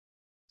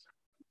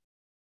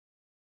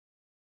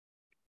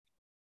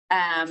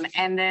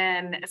 And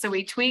then, so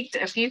we tweaked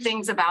a few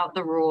things about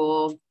the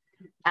rule.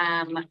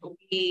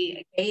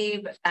 We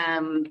gave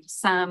one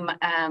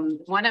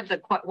of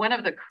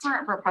the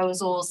current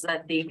proposals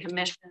that the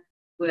commission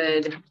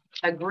would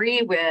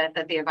agree with,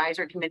 that the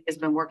advisory committee has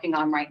been working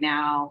on right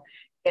now,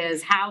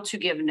 is how to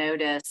give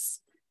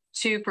notice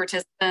to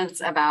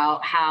participants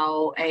about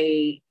how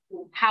a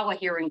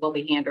hearing will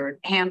be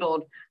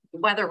handled,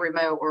 whether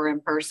remote or in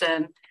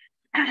person.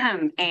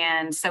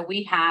 And so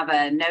we have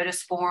a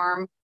notice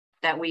form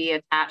that we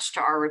attached to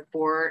our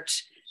report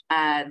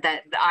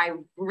that I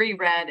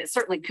reread. It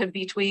certainly could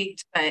be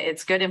tweaked, but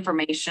it's good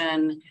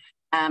information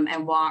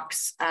and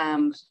walks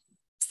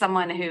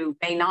someone who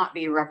may not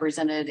be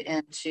represented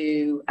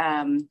into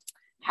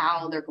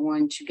how they're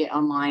going to get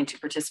online to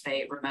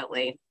participate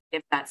remotely,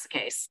 if that's the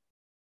case.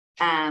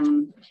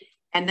 And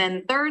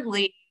then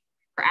thirdly,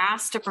 we're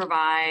asked to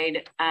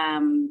provide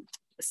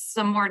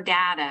some more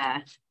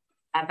data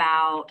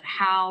about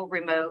how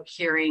remote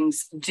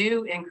hearings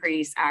do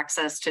increase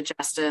access to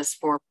justice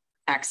for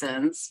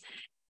Texans.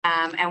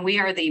 And we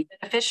are the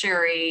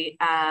beneficiary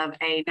of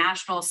a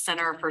National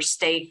Center for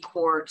State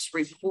Courts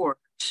report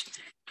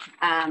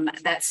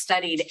that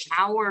studied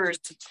hours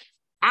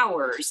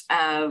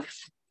of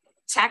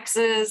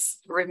Texas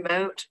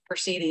remote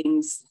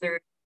proceedings through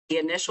the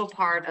initial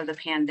part of the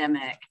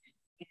pandemic.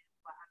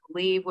 What I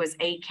believe was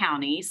 8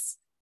 counties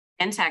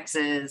in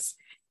Texas,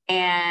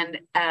 and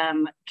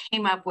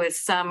came up with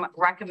some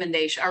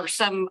recommendation or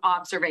some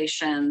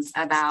observations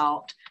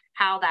about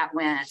how that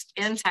went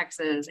in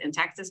Texas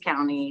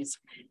counties.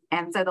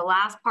 And so the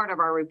last part of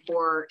our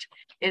report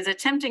is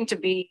attempting to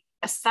be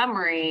a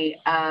summary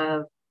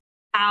of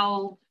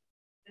how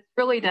this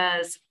really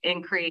does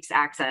increase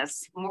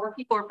access. More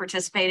people are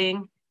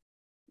participating.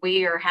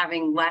 We are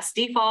having less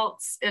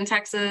defaults in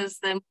Texas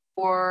than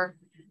before.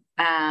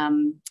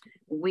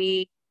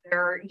 We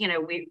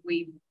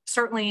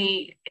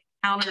certainly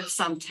encountered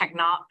some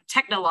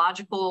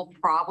technological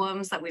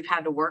problems that we've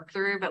had to work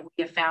through, but we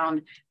have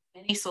found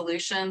many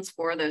solutions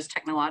for those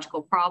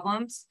technological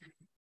problems.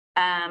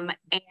 And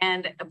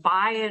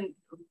by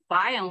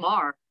and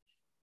large,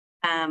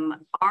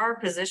 our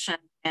position,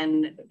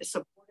 and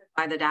supported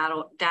by the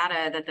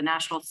data that the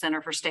National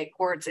Center for State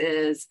Courts,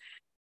 is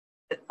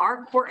that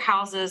our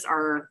courthouses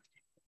are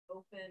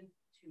open to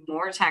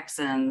more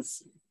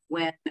Texans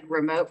when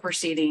remote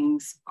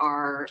proceedings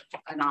are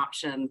an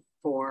option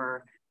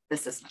for the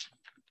system.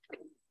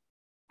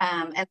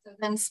 And so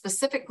then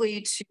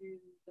specifically to the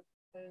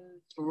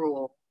proposed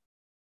rule,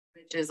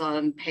 which is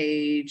on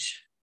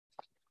page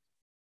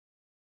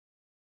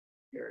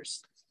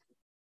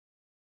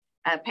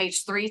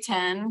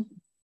 310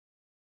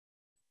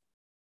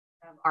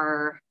 of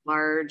our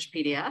large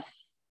PDF.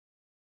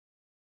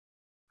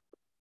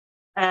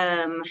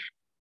 And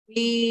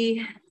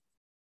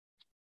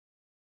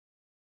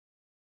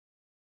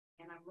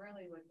I'm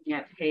really looking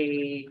at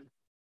page .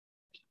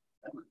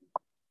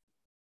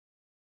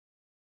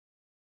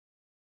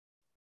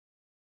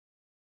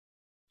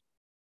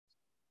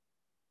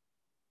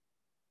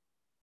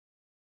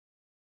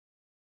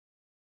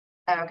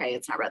 Okay,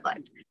 it's not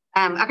redlined.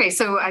 Okay,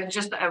 so I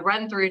just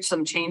run through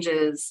some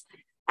changes.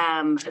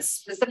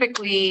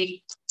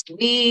 Specifically,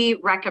 we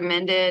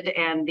recommended,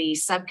 and the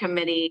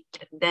subcommittee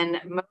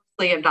then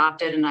mostly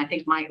adopted, and I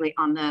think Miley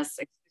on this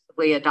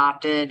exclusively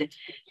adopted,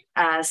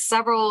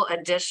 several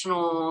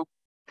additional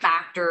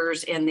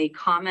factors in the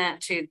comment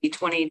to the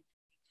 20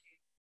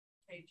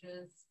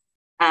 pages.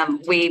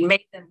 We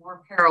made them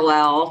more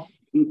parallel,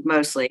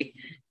 mostly,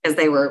 because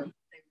they were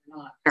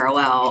not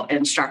parallel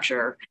in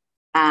structure.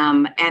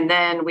 And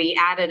then we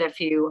added a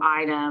few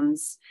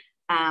items,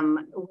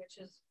 which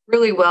is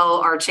really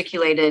well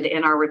articulated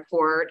in our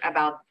report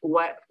about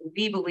what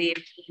we believe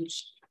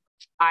each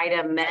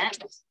item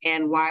meant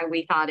and why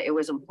we thought it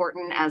was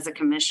important as a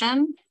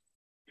commission.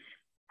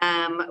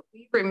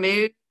 We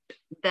removed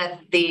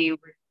that the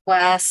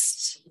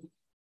request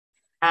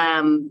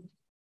to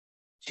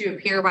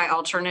appear by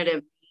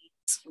alternative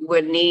means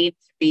would need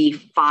to be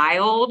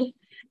filed.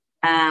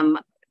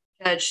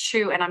 Judge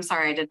Chu, and I'm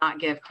sorry, I did not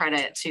give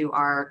credit to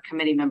our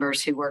committee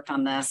members who worked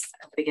on this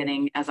at the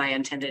beginning as I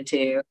intended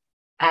to.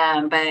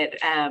 But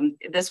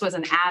this was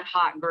an ad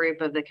hoc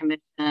group of the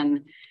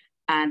commission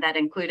that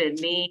included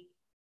me,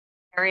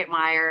 Harriet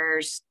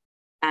Myers,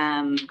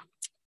 Kennan,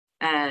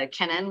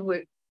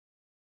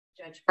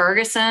 Judge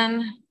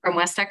Ferguson from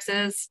West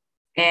Texas,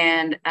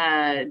 and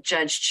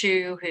Judge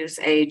Chu, who's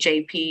a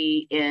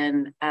JP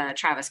in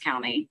Travis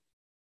County,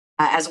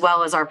 as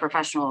well as our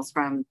professionals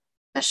from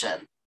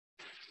Mission.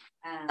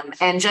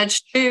 And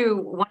Judge Chu,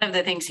 one of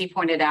the things he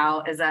pointed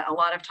out is that a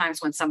lot of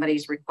times when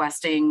somebody's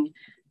requesting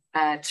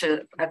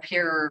to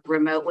appear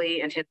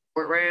remotely in his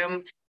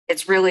courtroom,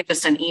 it's really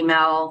just an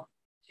email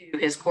to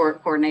his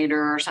court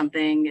coordinator or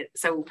something.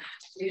 So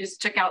we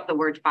just took out the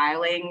word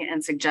filing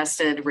and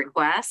suggested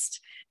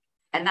request.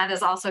 And that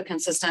is also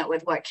consistent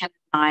with what Ken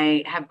and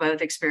I have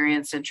both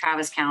experienced in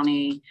Travis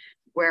County,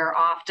 where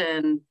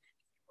often,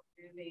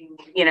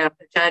 you know,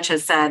 the judge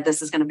has said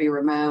this is going to be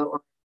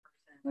remote,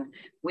 or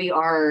we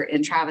are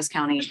in Travis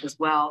County as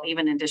well,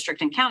 even in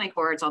district and county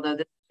courts, although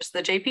this is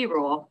the JP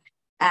rule.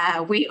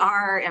 We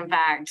are, in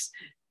fact,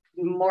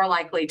 more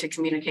likely to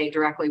communicate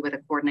directly with a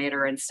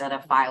coordinator instead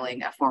of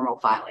filing a formal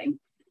filing.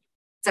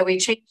 So we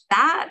changed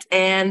that.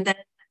 And then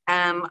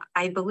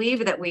I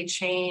believe that we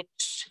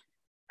changed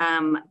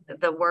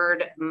the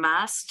word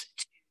must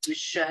to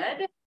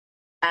should,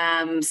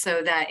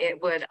 so that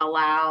it would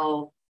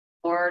allow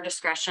more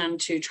discretion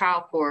to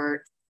trial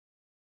court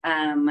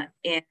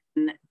in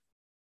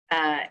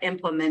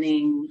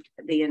implementing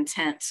the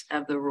intent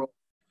of the rule.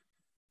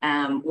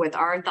 With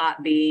our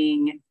thought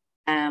being,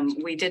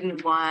 we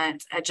didn't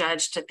want a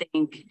judge to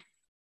think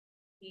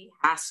he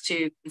has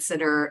to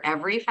consider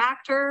every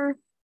factor,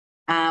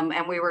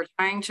 and we were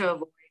trying to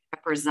avoid a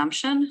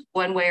presumption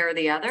one way or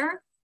the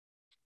other.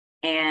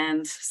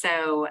 And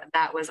so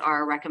that was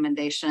our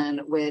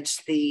recommendation,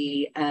 which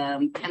the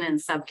Kennan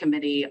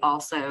subcommittee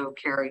also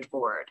carried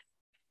forward.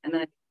 And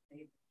then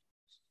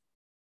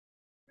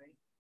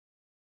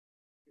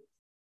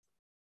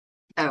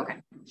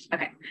Okay.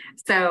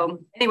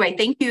 So anyway,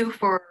 thank you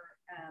for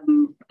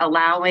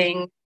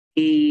allowing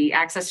the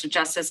Access to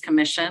Justice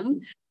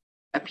Commission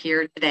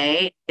appear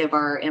today, give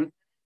our input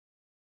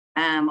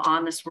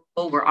on this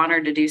rule. We're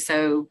honored to do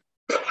so.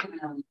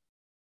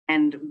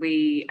 And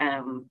we're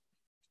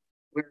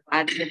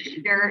glad to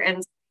be here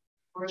and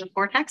for the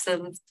 4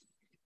 Texans.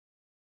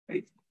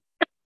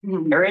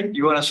 Erin,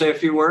 you want to say a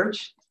few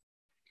words?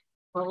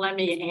 Well, let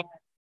me add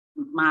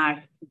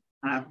my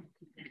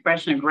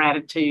expression of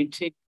gratitude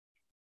to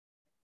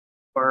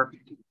for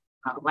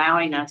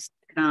allowing us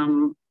to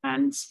come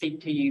and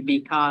speak to you,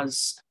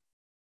 because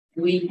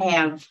we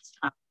have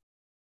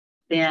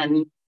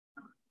been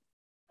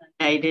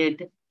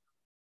inundated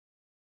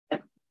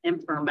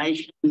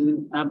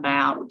information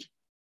about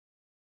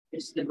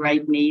just the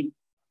great need of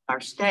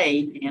our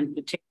state, and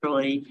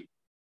particularly in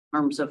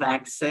terms of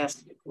access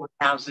to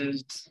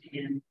courthouses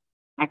and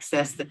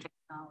access to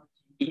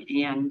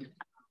technology, and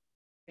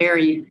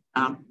very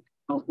a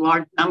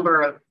large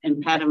number of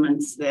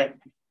impediments that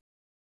I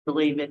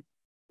believe it's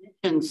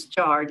admissions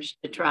charge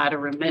to try to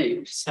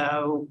remove.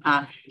 So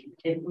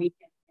if we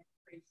can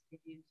increase the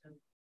use of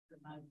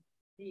remote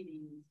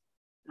meetings,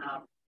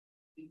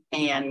 we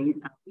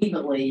can, we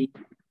believe,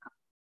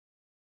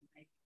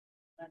 make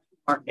it much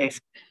more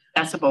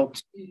accessible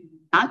to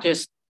not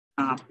just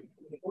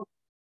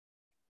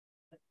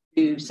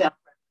to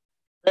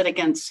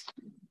self-litigants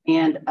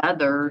and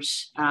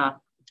others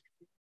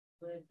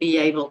would be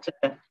able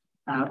to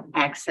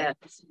access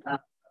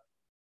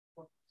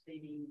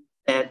proceedings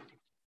that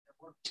their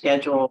work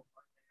schedule,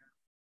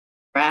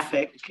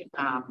 traffic,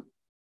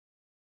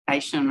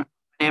 patient,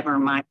 whatever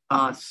might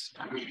cause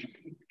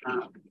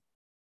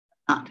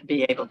not to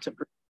be able to.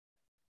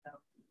 So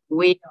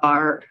we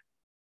are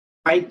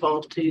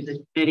grateful to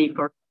the committee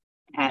for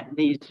at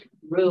these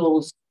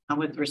rules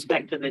with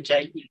respect to the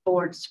JP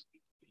courts.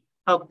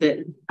 Hope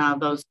that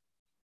those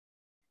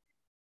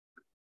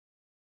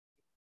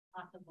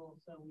possible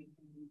so we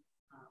can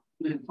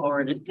move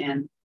forward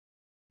and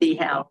see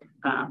how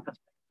effective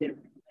they can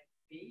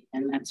be.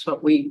 And that's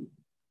what we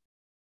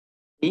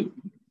need.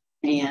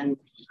 And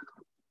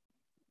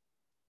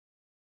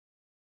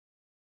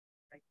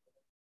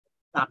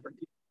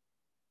opportunity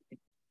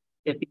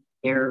to be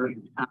here.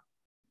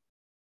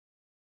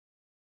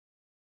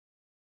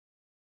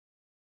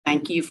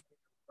 Thank you for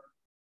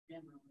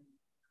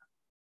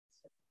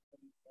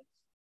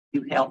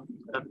you help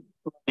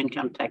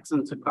income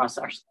Texans across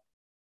our state.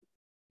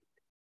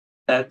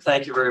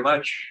 Thank you very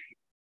much.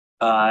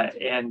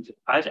 And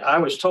I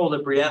was told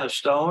that Brianna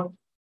Stone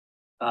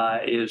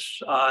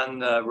is on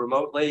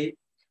remotely.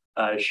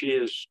 She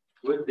is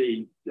with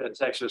the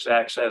Texas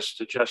Access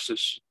to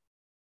Justice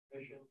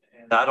Commission.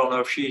 And I don't know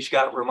if she's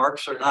got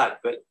remarks or not,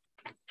 but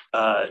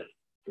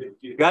if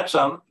you've got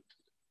some,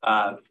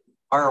 fire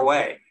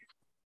away.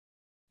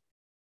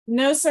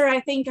 No, sir.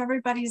 I think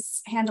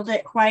everybody's handled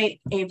it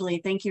quite ably.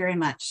 Thank you very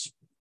much.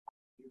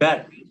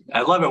 bet.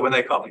 I love it when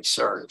they call me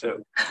sir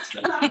too.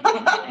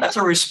 That's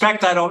a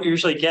respect I don't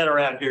usually get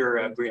around here,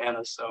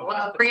 Brianna. So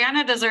well,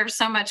 Brianna deserves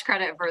so much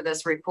credit for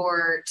this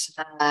report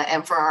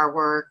and for our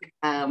work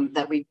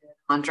that we did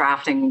on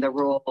drafting the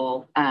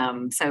rule.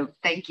 So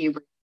thank you. If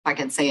I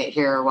can say it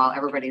here while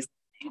everybody's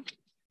listening.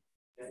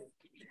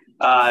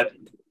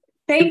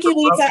 Thank you,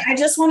 Lisa. I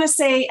just want to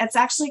say it's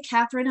actually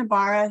Catherine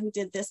Ibarra who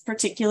did this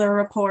particular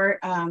report.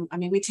 I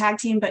mean, we tag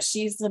team, but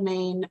she's the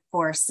main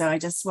force. So I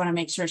just want to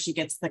make sure she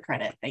gets the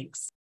credit.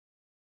 Thanks.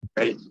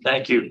 Great,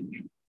 thank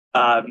you.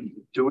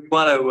 Do we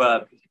want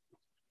to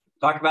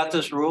talk about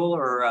this rule,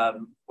 or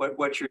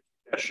what's your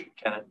suggestion,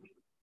 Kenneth?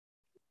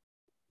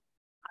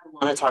 I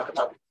want to talk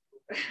about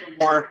it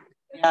more.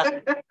 Yeah.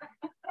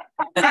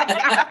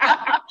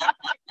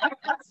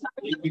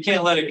 You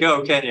can't let it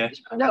go, can you?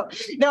 No.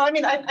 I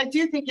mean, I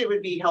do think it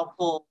would be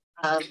helpful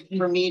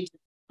for me to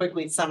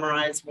quickly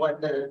summarize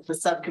what the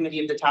subcommittee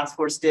of the task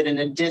force did in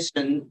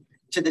addition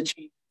to the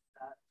changes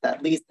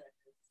that Lisa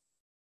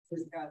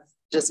discussed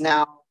just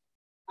now.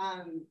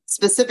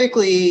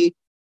 Specifically,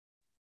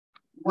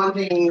 one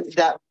thing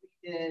that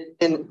we did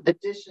in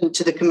addition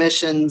to the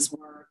commission's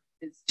work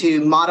is to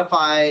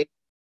modify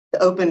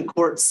the open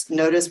courts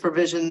notice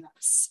provisions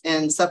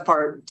in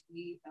subpart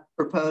D of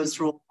proposed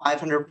rule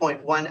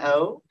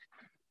 500.10.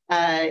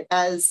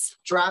 As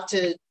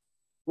drafted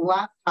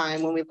last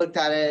time when we looked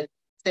at it,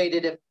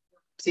 stated if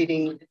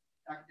proceeding is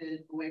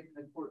conducted away from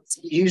the court's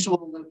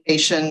usual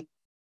location,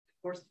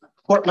 the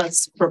court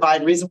must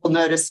provide reasonable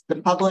notice to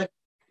the public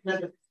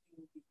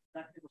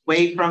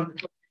away from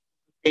the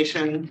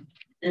location,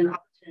 an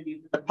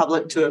opportunity for the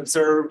public to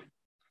observe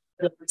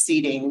the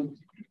proceeding.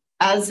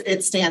 As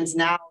it stands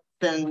now,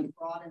 been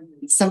broadened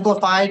and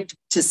simplified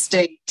to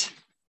state,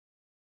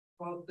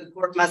 quote, the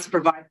court must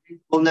provide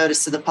reasonable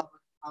notice to the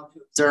public how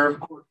to observe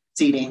court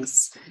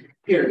proceedings,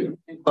 period,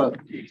 end quote.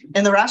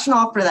 And the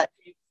rationale for that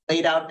is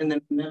laid out in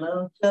the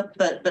memo,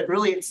 but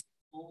really it's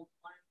bold.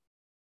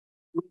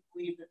 We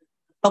believe that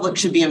the public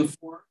should be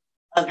informed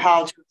of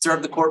how to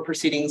observe the court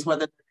proceedings,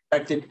 whether they're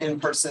conducted in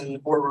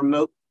person or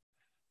remote.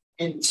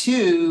 And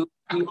two,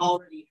 we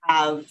already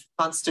have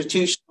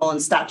constitutional and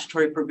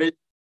statutory provisions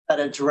that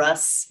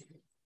address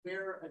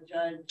where a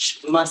judge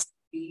must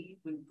be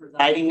when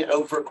presiding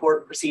over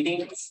court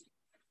proceedings.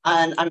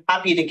 And I'm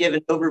happy to give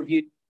an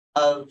overview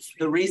of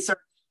the research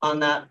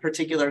on that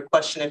particular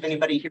question if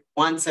anybody here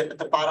wants it, but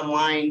the bottom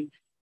line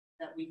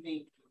that we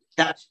think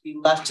that should be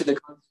left to the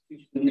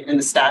Constitution and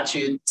the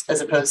statutes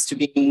as opposed to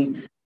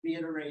being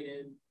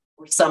reiterated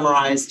or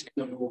summarized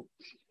in the rule.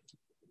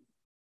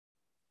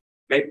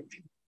 Great.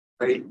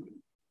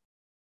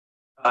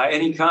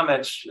 Any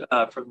comments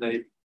from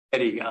the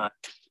committee on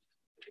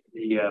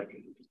the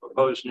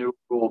proposed new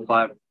rule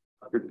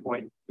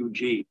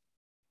 500.2G?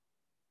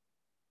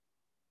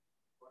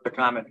 A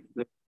comment?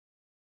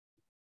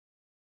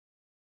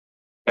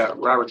 Yeah,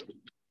 Robert.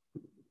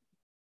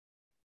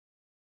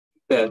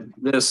 That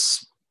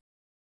this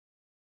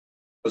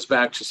goes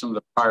back to some of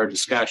the prior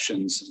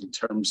discussions in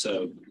terms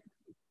of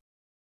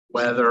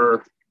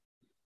whether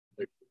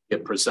there could be a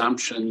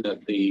presumption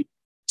that the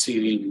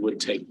proceeding would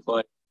take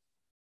place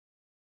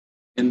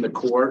in the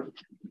court.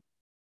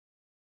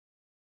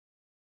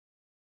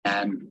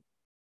 And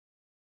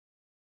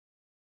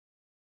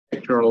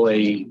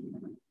particularly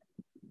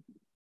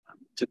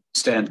to the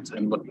extent,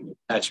 and looking at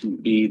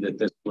attachment B, that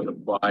this would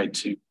apply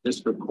to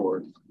district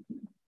court.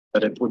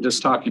 But if we're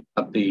just talking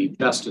about the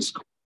justice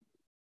court,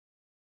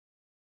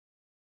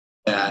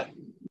 that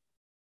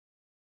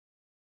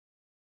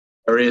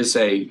there is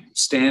a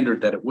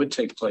standard that it would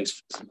take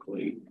place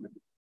physically,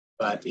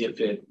 but if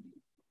it,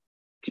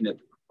 looking at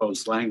the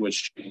proposed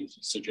language change,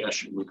 the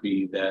suggestion would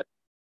be that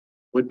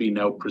would be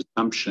no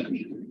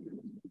presumption.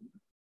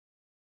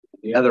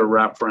 The other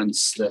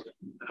reference that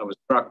I was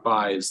struck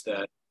by is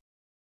that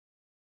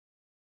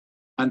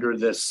under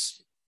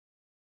this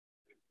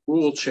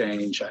rule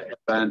change, if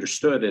I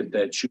understood it,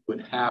 that you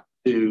would have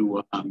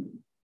to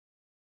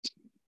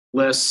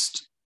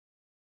list,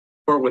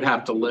 or would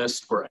have to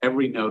list for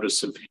every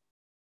notice of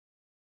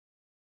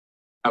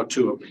how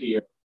to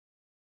appear,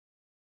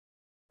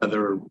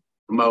 whether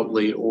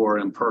remotely or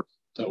in person.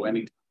 So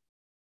any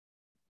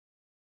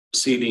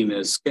proceeding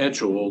is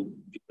scheduled,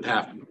 you would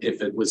have,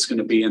 if it was going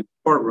to be in the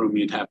courtroom,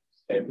 you'd have to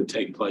say it would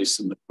take place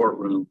in the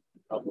courtroom.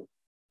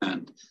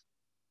 And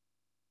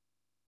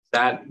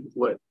that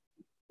what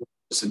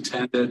was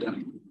intended.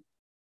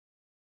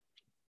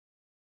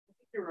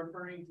 You're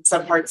referring to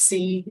subpart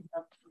C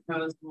of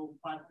proposed rule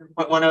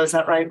 500.10. Is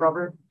that right,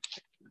 Robert?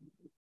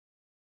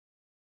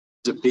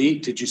 Is it B?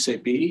 Did you say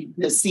B?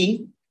 The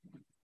C.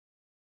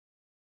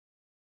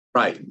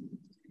 Right.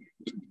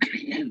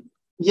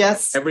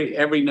 Yes.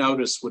 Every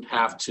notice would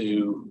have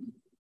to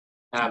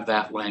have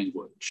that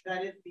language.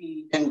 That is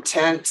the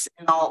intent,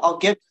 and I'll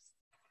give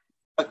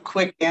a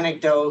quick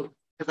anecdote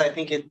because I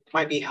think it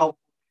might be helpful.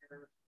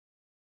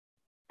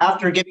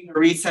 After giving a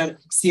recent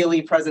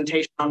CLE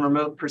presentation on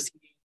remote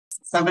proceedings,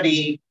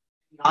 somebody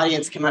in the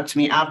audience came up to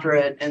me after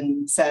it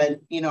and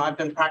said, you know, I've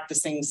been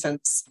practicing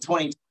since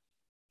 2020.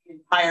 The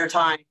entire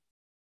time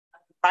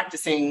I've been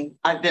practicing,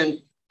 I've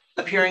been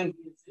appearing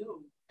via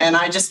Zoom, and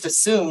I just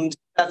assumed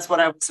that's what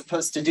I was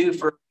supposed to do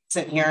for a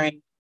recent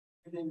hearing,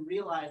 and then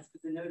realized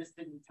that the notice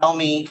didn't tell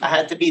me I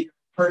had to be the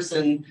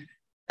person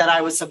that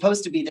I was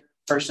supposed to be the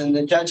person.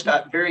 The judge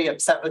got very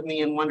upset with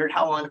me and wondered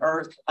how on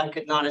earth I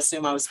could not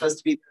assume I was supposed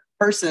to be the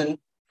person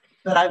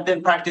that I've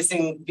been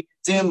practicing via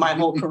Zoom my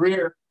whole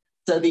career.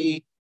 So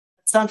the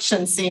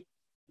assumption seemed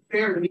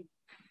fair to me.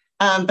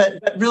 But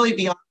really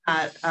beyond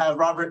that,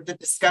 Robert, the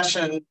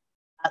discussion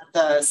at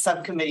the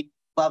subcommittee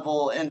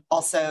level and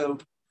also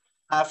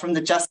from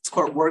the Justice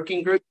Court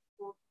Working Group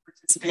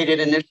participated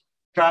in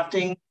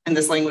drafting, and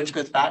this language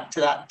goes back to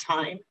that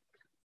time,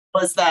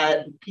 was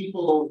that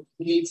people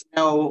need to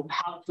know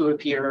how to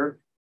appear.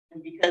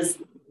 And because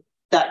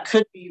that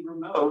could be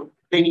remote,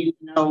 they need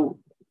to know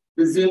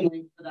the Zoom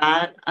link for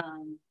that.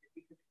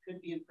 Because it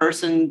could be in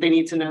person, they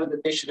need to know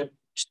that they should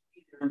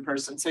be there in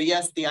person. So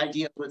yes, the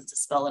idea was to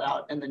spell it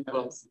out in the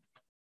notes.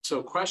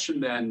 So question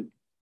then,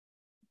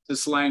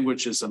 this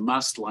language is a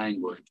must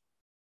language.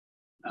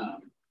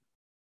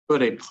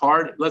 But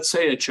let's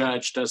say a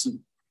judge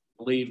doesn't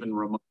believe in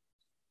remote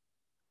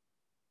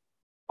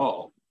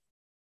all,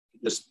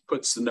 just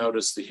puts the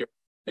notice the hearing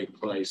will take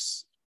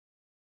place.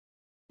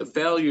 The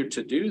failure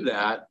to do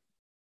that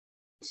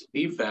is a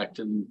defect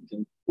in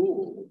the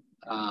rule.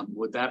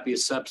 Would that be a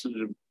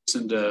substantive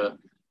reason to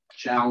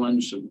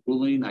challenge the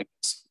ruling? I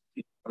guess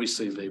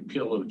obviously the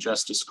appeal of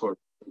Justice Court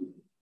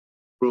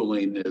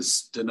ruling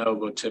is de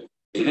novo typically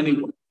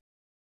anyway.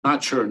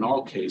 Not sure in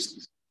all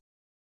cases.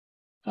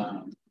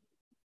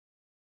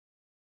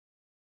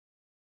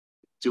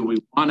 Do we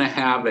want to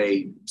have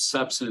a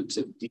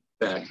substantive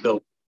defect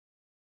built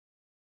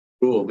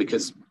rule?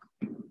 Because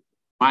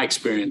my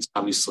experience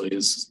obviously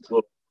is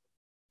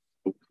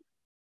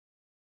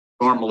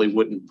normally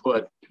wouldn't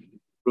put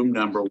room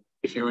number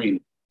hearing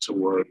to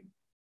work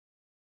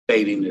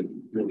stating it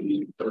really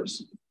in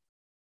person.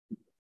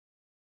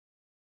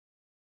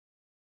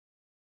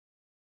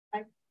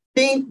 I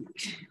think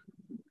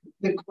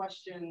the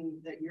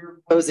question that you're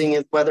posing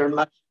is whether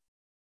much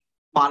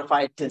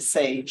modified to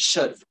say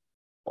should.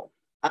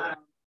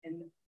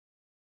 And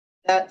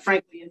that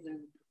frankly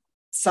isn't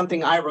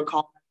something I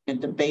recall a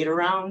debate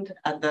around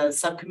at the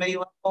subcommittee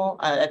level.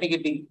 I think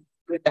it'd be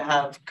good to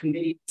have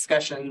committee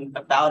discussion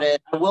about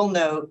it. I will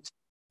note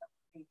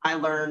I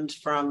learned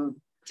from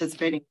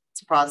participating in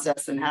this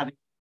process and having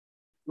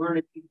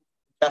learned in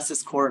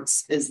justice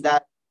courts is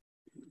that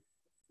the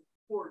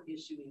court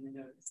issuing the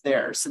notice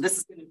there. So this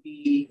is going to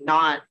be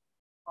not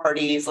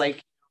parties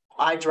like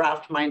I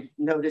draft my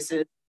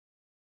notices,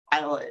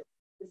 file it.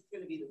 This is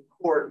going to be the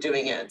court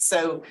doing it.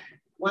 So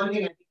one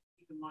thing I think to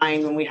keep in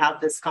mind when we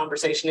have this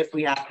conversation, if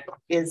we have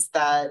it, is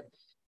that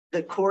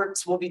the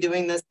courts will be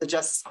doing this, the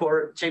Justice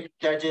Court, JP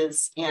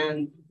judges,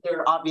 and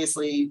they're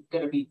obviously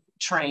going to be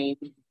trained,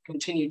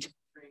 continue to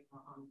train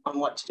on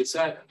what to do. Is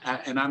that,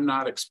 and I'm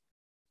not expecting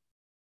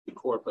the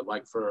court, but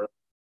like for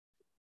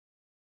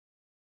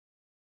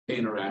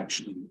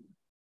interaction,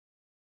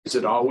 is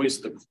it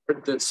always the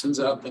court that sends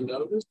out the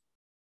notice?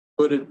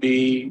 Would it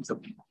be the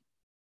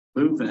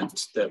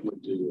movement that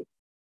would do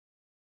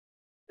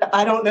it?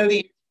 I don't know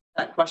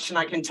that question.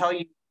 I can tell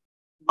you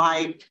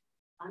my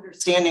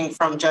understanding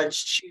from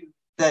Judge Chu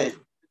that the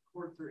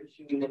courts are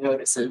issuing the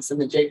notices and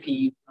the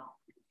JP,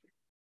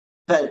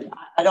 but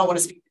I don't want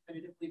to speak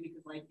definitively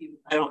because like you,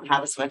 I don't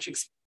have as much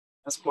experience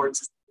as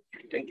courts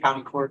and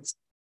county courts.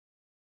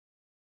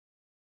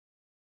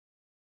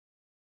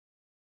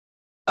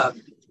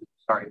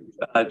 Sorry,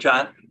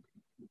 John.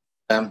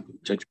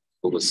 Judge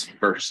was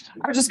first.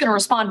 I was just going to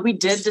respond. We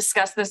did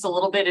discuss this a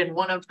little bit in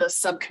one of the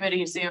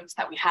subcommittee Zooms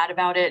that we had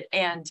about it.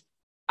 And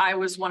I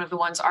was one of the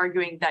ones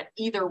arguing that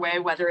either way,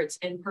 whether it's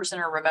in person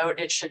or remote,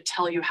 it should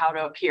tell you how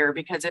to appear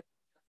because it's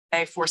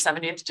a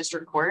 470th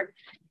District Court.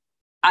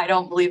 I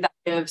don't believe that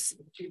gives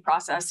due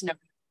process. No,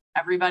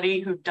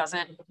 everybody who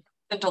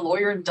isn't a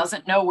lawyer and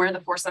doesn't know where the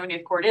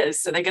 470th court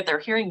is. So they get their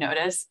hearing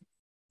notice.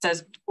 It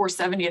says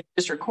 470th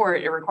District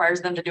Court. It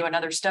requires them to do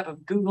another step of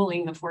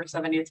Googling the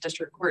 470th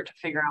District Court to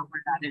figure out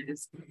where that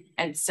is.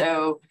 And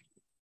so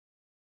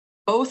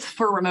both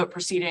for remote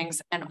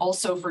proceedings and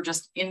also for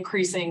just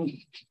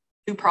increasing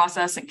due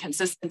process and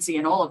consistency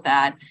and all of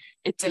that,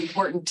 it's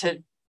important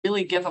to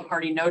really give a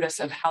party notice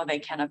of how they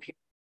can appear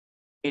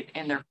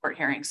in their court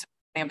hearings.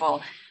 For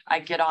example, I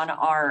get on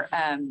our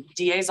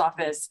DA's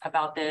office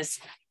about this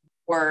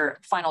for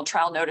final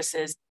trial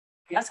notices.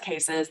 Yes,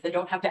 cases, they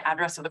don't have the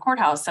address of the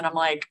courthouse. And I'm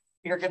like,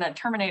 you're going to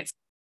terminate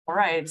civil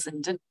rights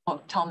and didn't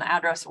tell them the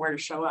address where to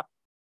show up.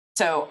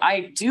 So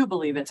I do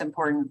believe it's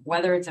important,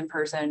 whether it's in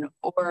person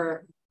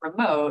or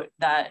remote,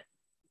 that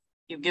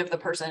you give the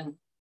person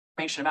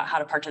information about how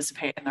to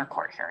participate in their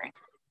court hearing.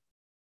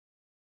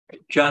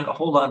 John,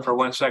 hold on for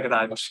 1 second.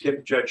 I've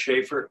skipped Judge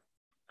Schaefer.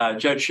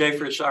 Judge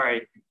Schaefer,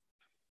 sorry.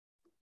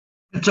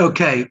 It's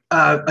okay.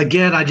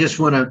 Again, I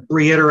just want to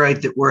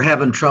reiterate that we're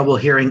having trouble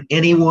hearing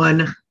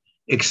anyone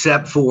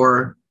except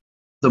for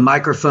the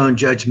microphone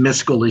Judge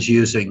Miskell is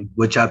using,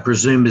 which I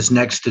presume is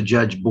next to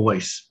Judge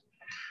Boyce.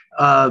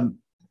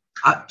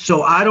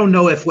 So I don't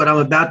know if what I'm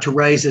about to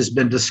raise has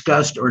been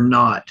discussed or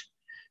not,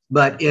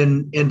 but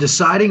in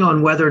deciding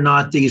on whether or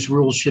not these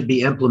rules should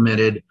be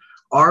implemented,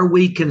 are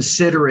we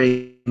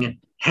considering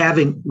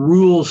having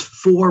rules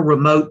for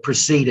remote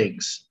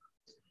proceedings?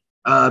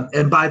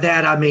 And by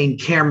that, I mean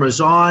cameras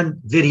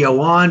on,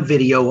 video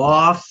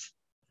off,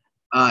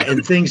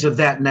 and things of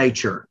that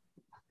nature.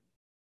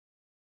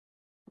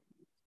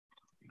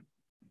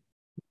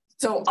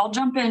 So I'll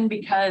jump in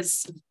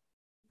because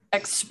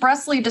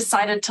expressly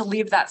decided to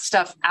leave that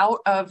stuff out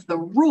of the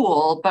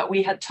rule, but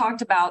we had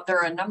talked about there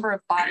are a number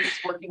of bodies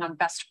working on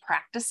best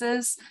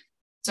practices.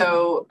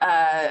 So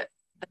the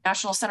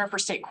National Center for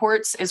State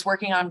Courts is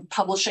working on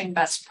publishing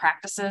best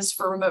practices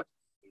for remote.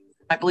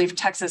 I believe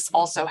Texas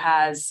also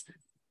has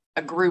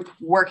a group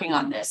working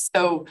on this.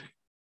 So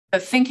the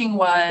thinking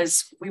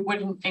was we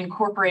wouldn't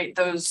incorporate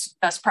those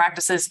best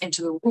practices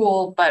into the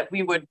rule, but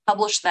we would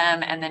publish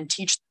them and then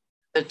teach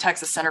the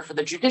Texas Center for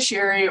the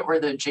Judiciary or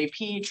the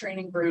JP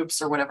training groups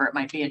or whatever it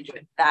might be. And do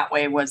it that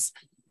way was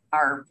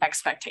our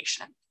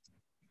expectation.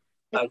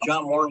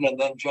 John Warren and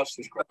then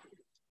Justice Craig.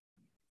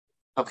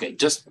 Okay,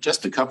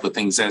 just a couple of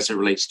things as it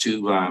relates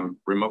to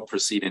remote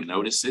proceeding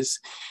notices.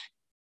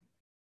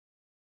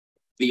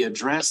 The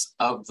address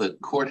of the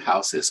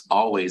courthouse is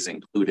always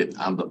included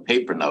on the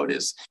paper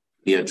notice.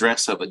 The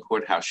address of the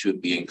courthouse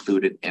should be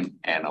included in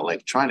an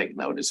electronic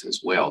notice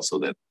as well, so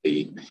that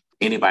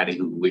anybody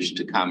who wishes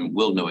to come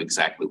will know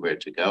exactly where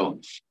to go.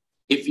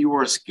 If you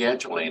were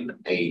scheduling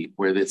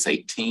whether it's a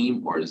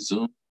team or a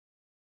Zoom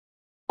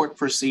court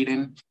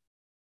proceeding,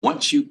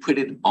 once you put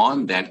it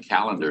on that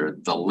calendar,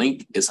 the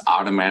link is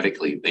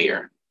automatically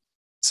there.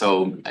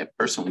 So a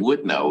person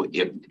would know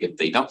if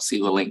they don't see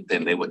the link,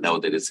 then they would know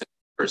that it's in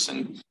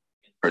person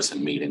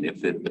meeting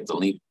if the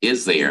link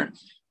is there.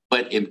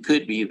 But it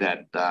could be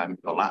that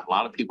a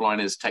lot of people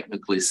aren't as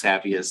technically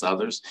savvy as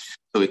others.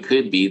 So it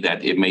could be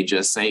that it may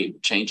just say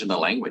changing the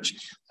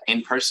language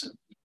in person.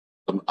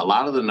 A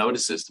lot of the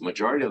notices, the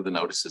majority of the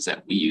notices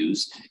that we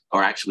use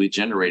are actually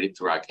generated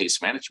through our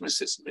case management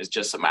system. It's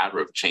just a matter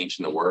of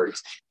changing the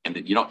words, and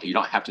that you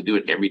don't have to do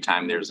it every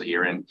time there's a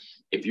hearing.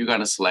 If you're going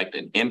to select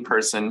an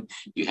in-person,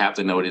 you have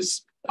the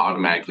notice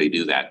automatically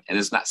do that. And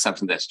it's not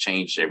something that's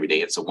changed every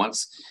day. It's a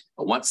once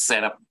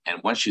setup,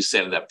 and once you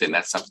set it up, then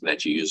that's something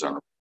that you use on a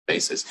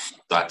basis.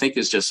 So I think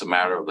it's just a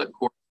matter of the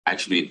court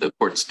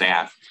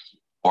staff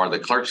or the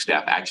clerk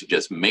staff actually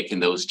just making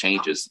those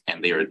changes,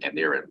 and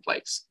they're in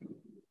place.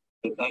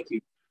 Thank you.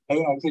 Hey,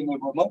 I think the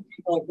remote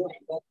people are doing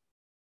that.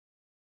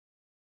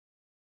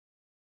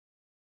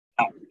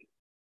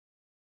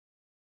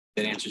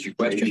 That answers your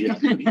question.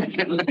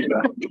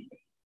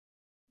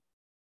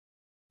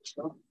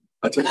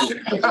 I took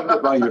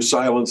it by your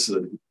silence.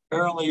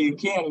 Apparently you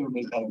can't hear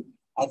me better.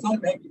 I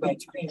thought maybe my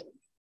screen.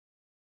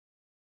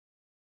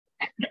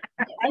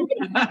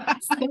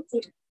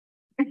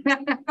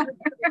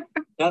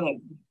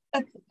 Nothing.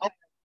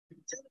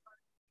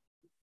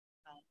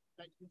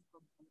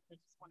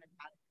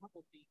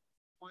 Couple things.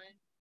 One,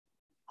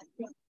 I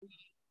think we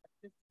at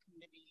this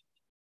committee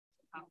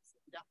house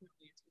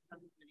definitely it's a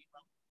committee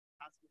level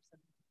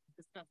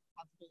discuss the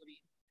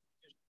possibility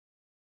that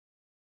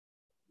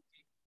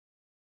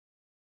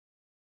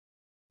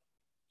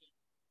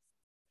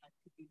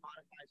could be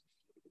modified.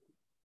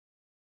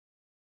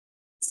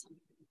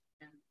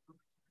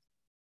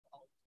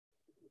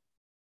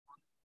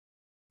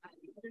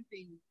 The other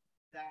thing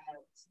that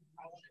I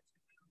wanted to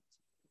note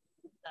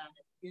that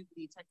is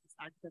the Texas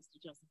Access to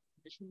Justice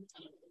Commission.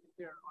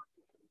 There are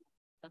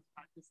best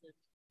practices,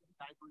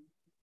 guidelines,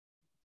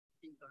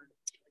 things are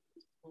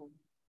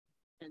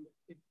and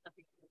it's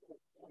nothing.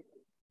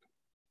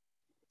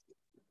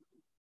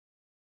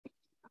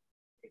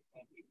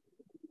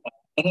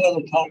 Any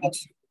other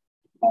comments?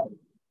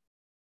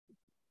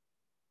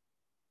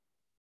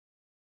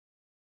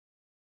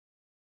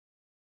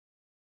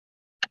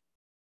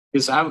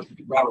 Because I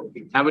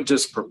would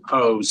just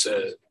propose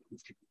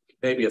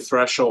maybe a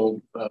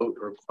threshold vote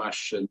or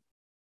question.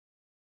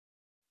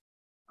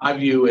 My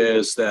view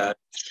is that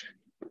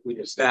we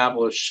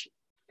establish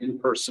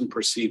in-person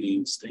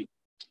proceedings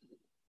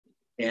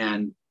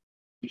and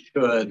we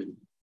should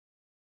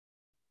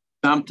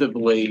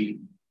presumptively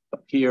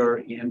appear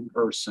in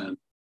person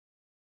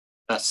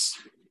unless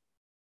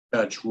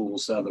judge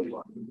rules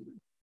otherwise.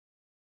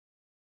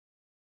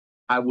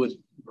 I would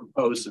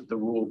propose that the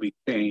rule be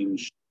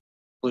changed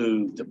to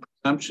include the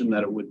presumption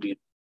that it would be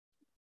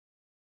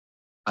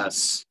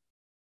unless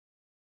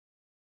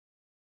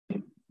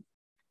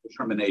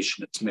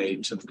determination is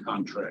made to the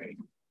contrary.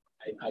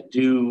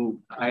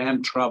 I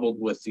am troubled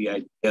with the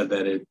idea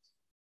that it's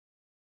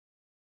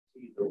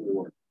either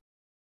or.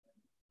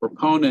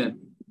 Proponent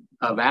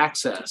of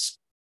access,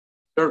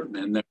 certain,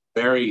 and there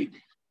are very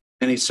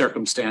many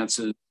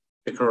circumstances,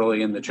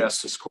 particularly in the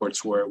justice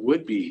courts, where it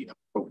would be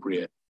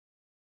appropriate.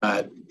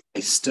 But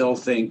I still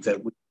think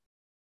that we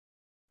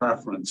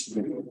preference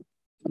for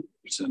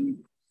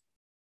person.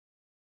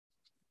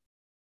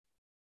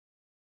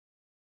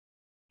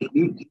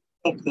 You think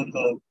that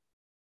the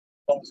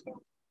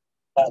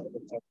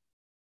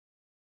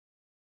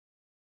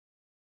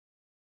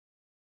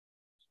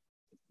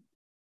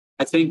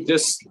I think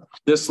this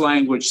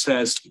language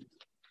says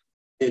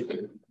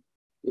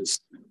it's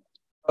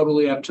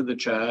totally up to the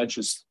judge,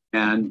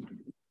 and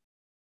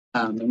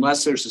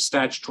unless there's a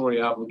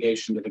statutory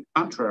obligation to the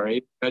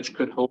contrary, the judge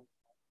could hold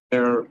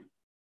their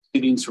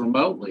proceedings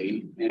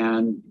remotely,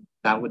 and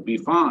that would be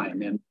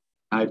fine. And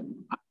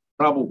I'm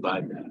troubled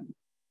by that.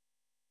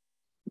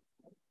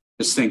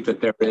 Just think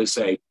that there is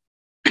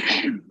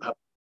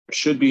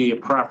should be a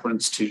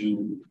preference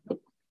to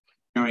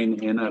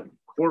hearing in a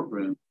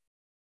courtroom,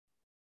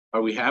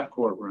 or we have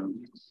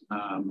courtrooms.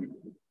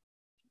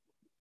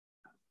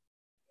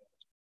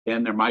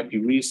 And there might be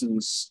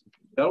reasons to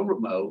go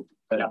remote,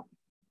 but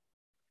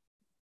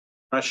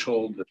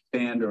threshold, the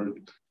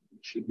standard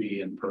should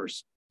be in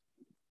person.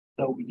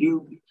 So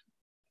you.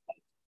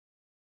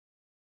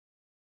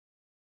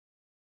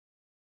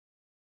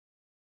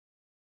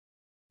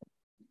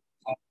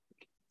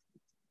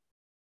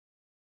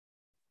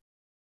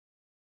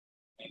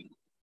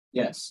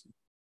 Yes.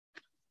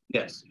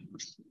 Yes.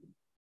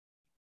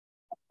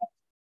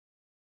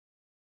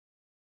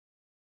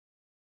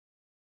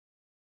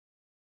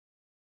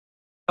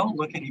 Don't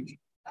look at you.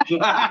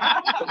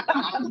 I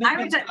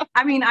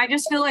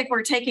just feel like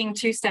we're taking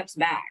 2 steps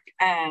back.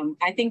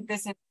 I think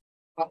this is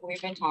what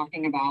we've been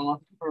talking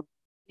about for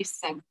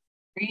 3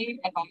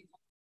 about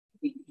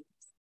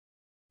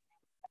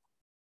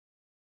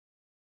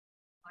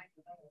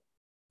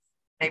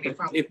maybe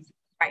from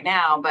right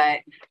now, but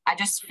I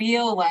just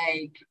feel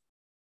like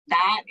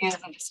that is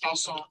a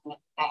discussion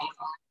that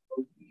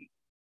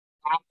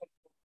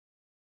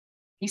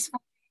peaceful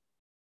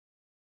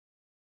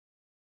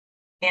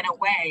in a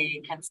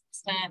way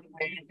consistent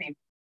with the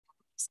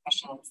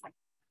discussions.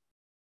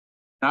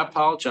 I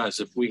apologize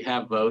if we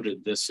have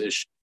voted this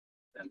issue.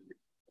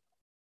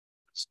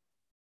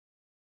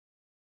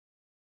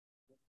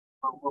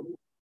 I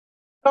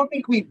don't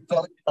think we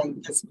voted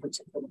on this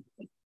particular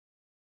thing.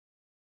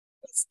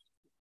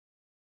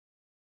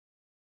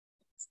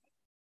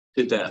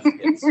 To death.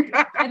 Yes.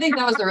 I think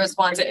that was the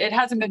response. It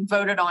hasn't been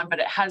voted on, but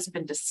it has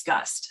been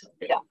discussed.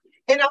 Yeah.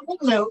 And I will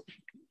note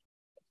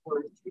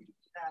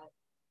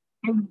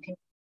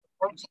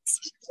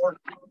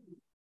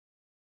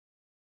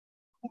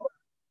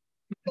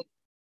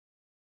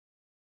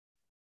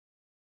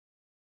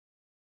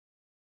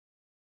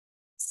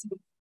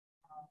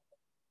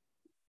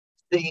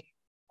the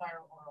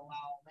fire or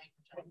allow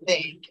language. I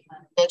think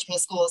Judge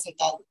Miskell isn't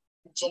that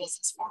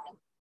Genesis forum.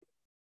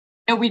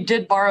 No, we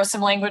did borrow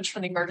some language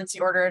from the emergency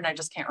order, and I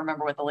just can't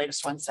remember what the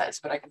latest one says,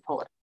 but I can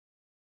pull it.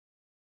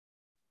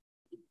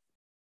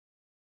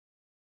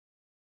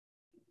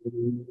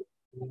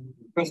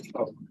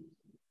 Christopher.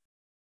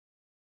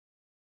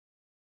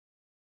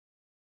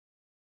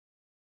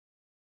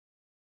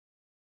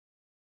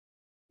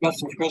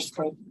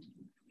 Christopher.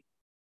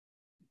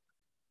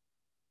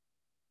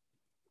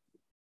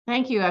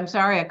 Thank you. I'm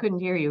sorry I couldn't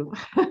hear you.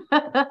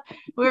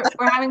 we're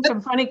having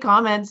some funny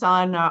comments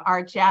on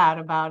our chat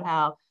about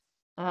how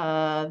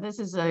this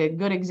is a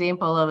good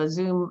example of a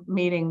Zoom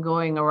meeting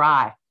going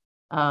awry,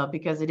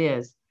 because it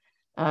is.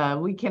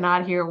 We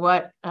cannot hear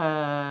what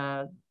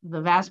the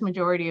vast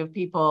majority of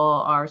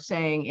people are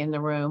saying in the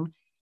room.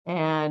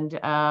 And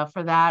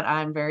for that,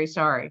 I'm very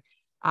sorry.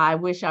 I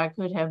wish I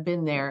could have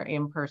been there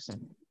in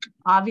person.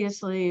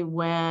 Obviously,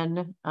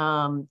 when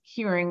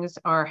hearings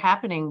are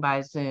happening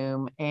by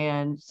Zoom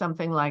and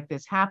something like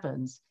this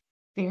happens,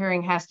 the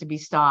hearing has to be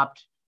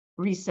stopped,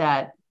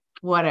 reset,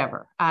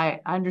 whatever. I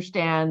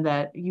understand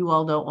that you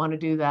all don't want to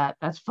do that.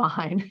 That's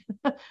fine.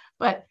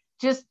 But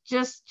just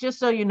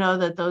so you know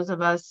that those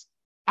of us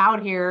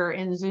out here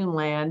in Zoom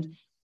land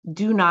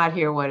do not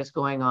hear what is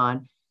going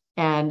on.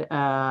 And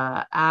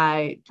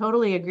I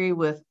totally agree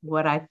with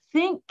what I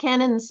think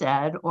Kennan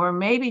said, or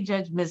maybe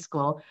Judge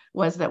Miskell,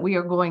 was that we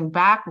are going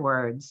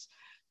backwards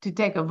to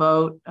take a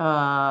vote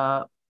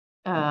on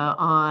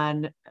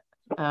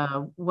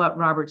what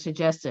Robert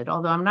suggested,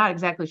 although I'm not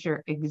exactly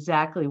sure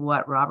exactly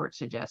what Robert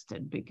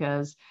suggested,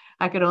 because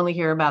I could only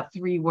hear about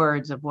 3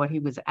 words of what he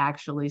was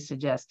actually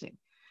suggesting.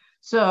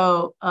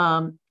 So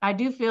I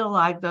do feel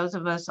like those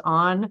of us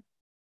on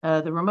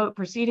the remote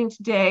proceeding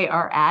today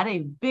are at a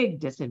big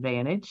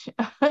disadvantage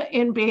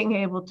in being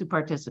able to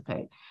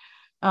participate.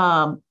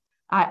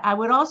 I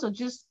would also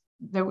just,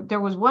 there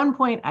was one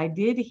point I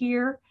did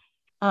hear,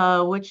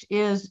 which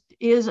is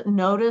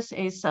notice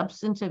a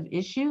substantive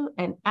issue?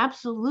 And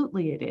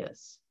absolutely it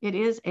is. It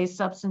is a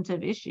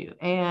substantive issue.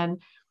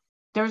 And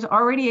there's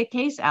already a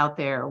case out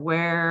there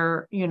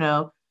where, you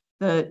know,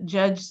 the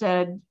judge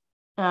said,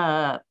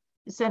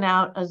 sent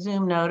out a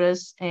Zoom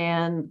notice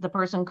and the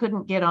person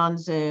couldn't get on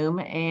Zoom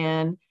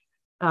and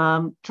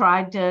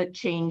tried to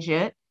change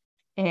it.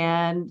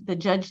 And the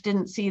judge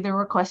didn't see the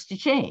request to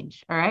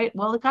change. All right.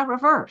 Well, it got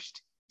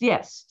reversed.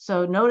 Yes.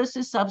 So notice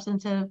is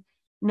substantive.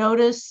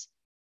 Notice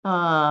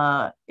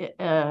and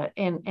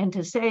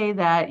to say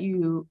that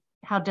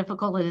how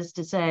difficult it is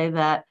to say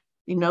that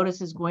the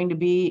notice is going to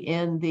be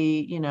in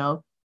the,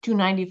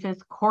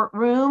 295th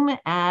courtroom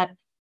at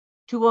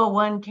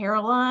 201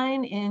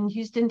 Caroline in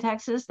Houston,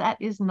 Texas. That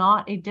is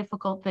not a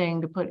difficult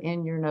thing to put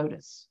in your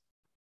notice.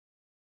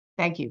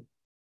 Thank you.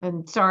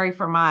 And sorry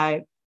for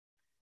my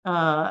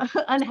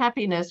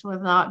unhappiness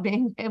with not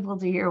being able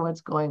to hear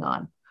what's going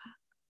on.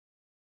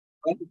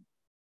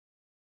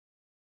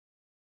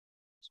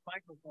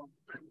 Microphone.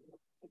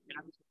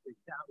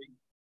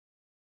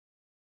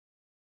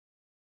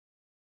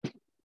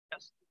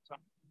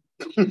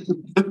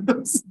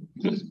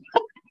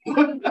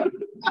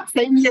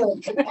 Same here.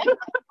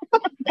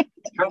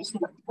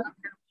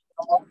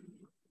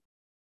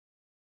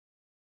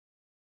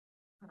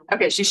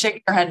 Okay, she's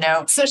shaking her head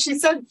no. So she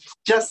said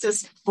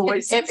Justice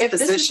Boyce's If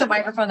this is the position.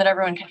 microphone that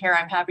everyone can hear,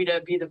 I'm happy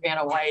to be the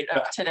Vanna White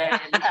of today.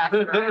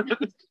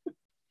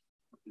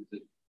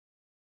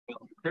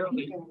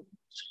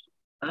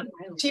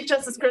 Chief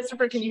Justice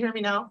Christopher, can you hear me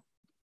now?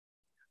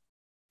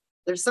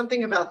 There's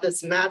something about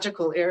this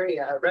magical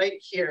area right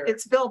here.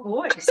 It's Bill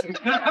Boyce.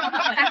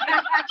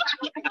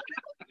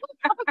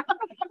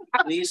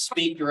 Please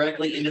speak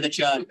directly into the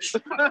judge.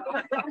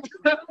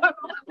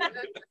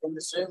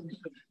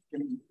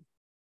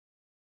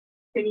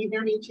 Can you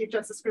hear me, Chief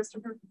Justice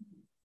Christopher?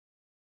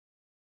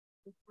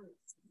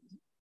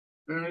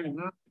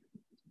 Well,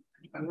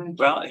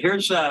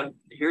 here's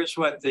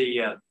what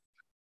the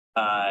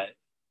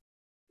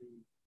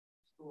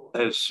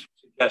has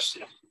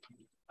suggested,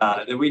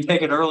 that we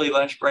take an early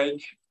lunch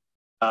break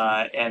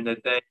and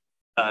that they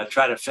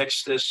try to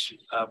fix this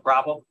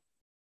problem.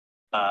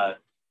 You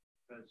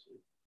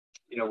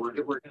know, we're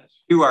going to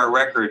skew our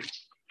record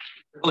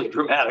really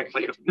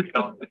dramatically if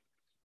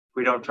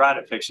we don't try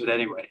to fix it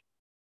anyway.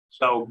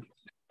 So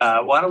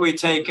why don't we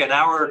take an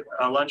hour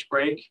lunch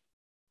break,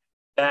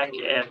 back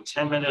at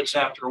 10 minutes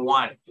after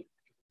 1.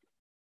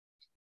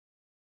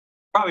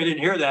 Probably didn't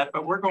hear that,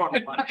 but we're going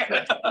to lunch.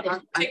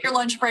 Take your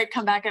lunch break,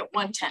 come back at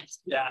 1:10.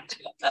 Yeah. So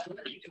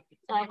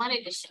I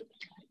wanted to show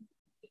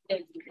you.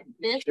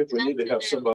 If we need to have somebody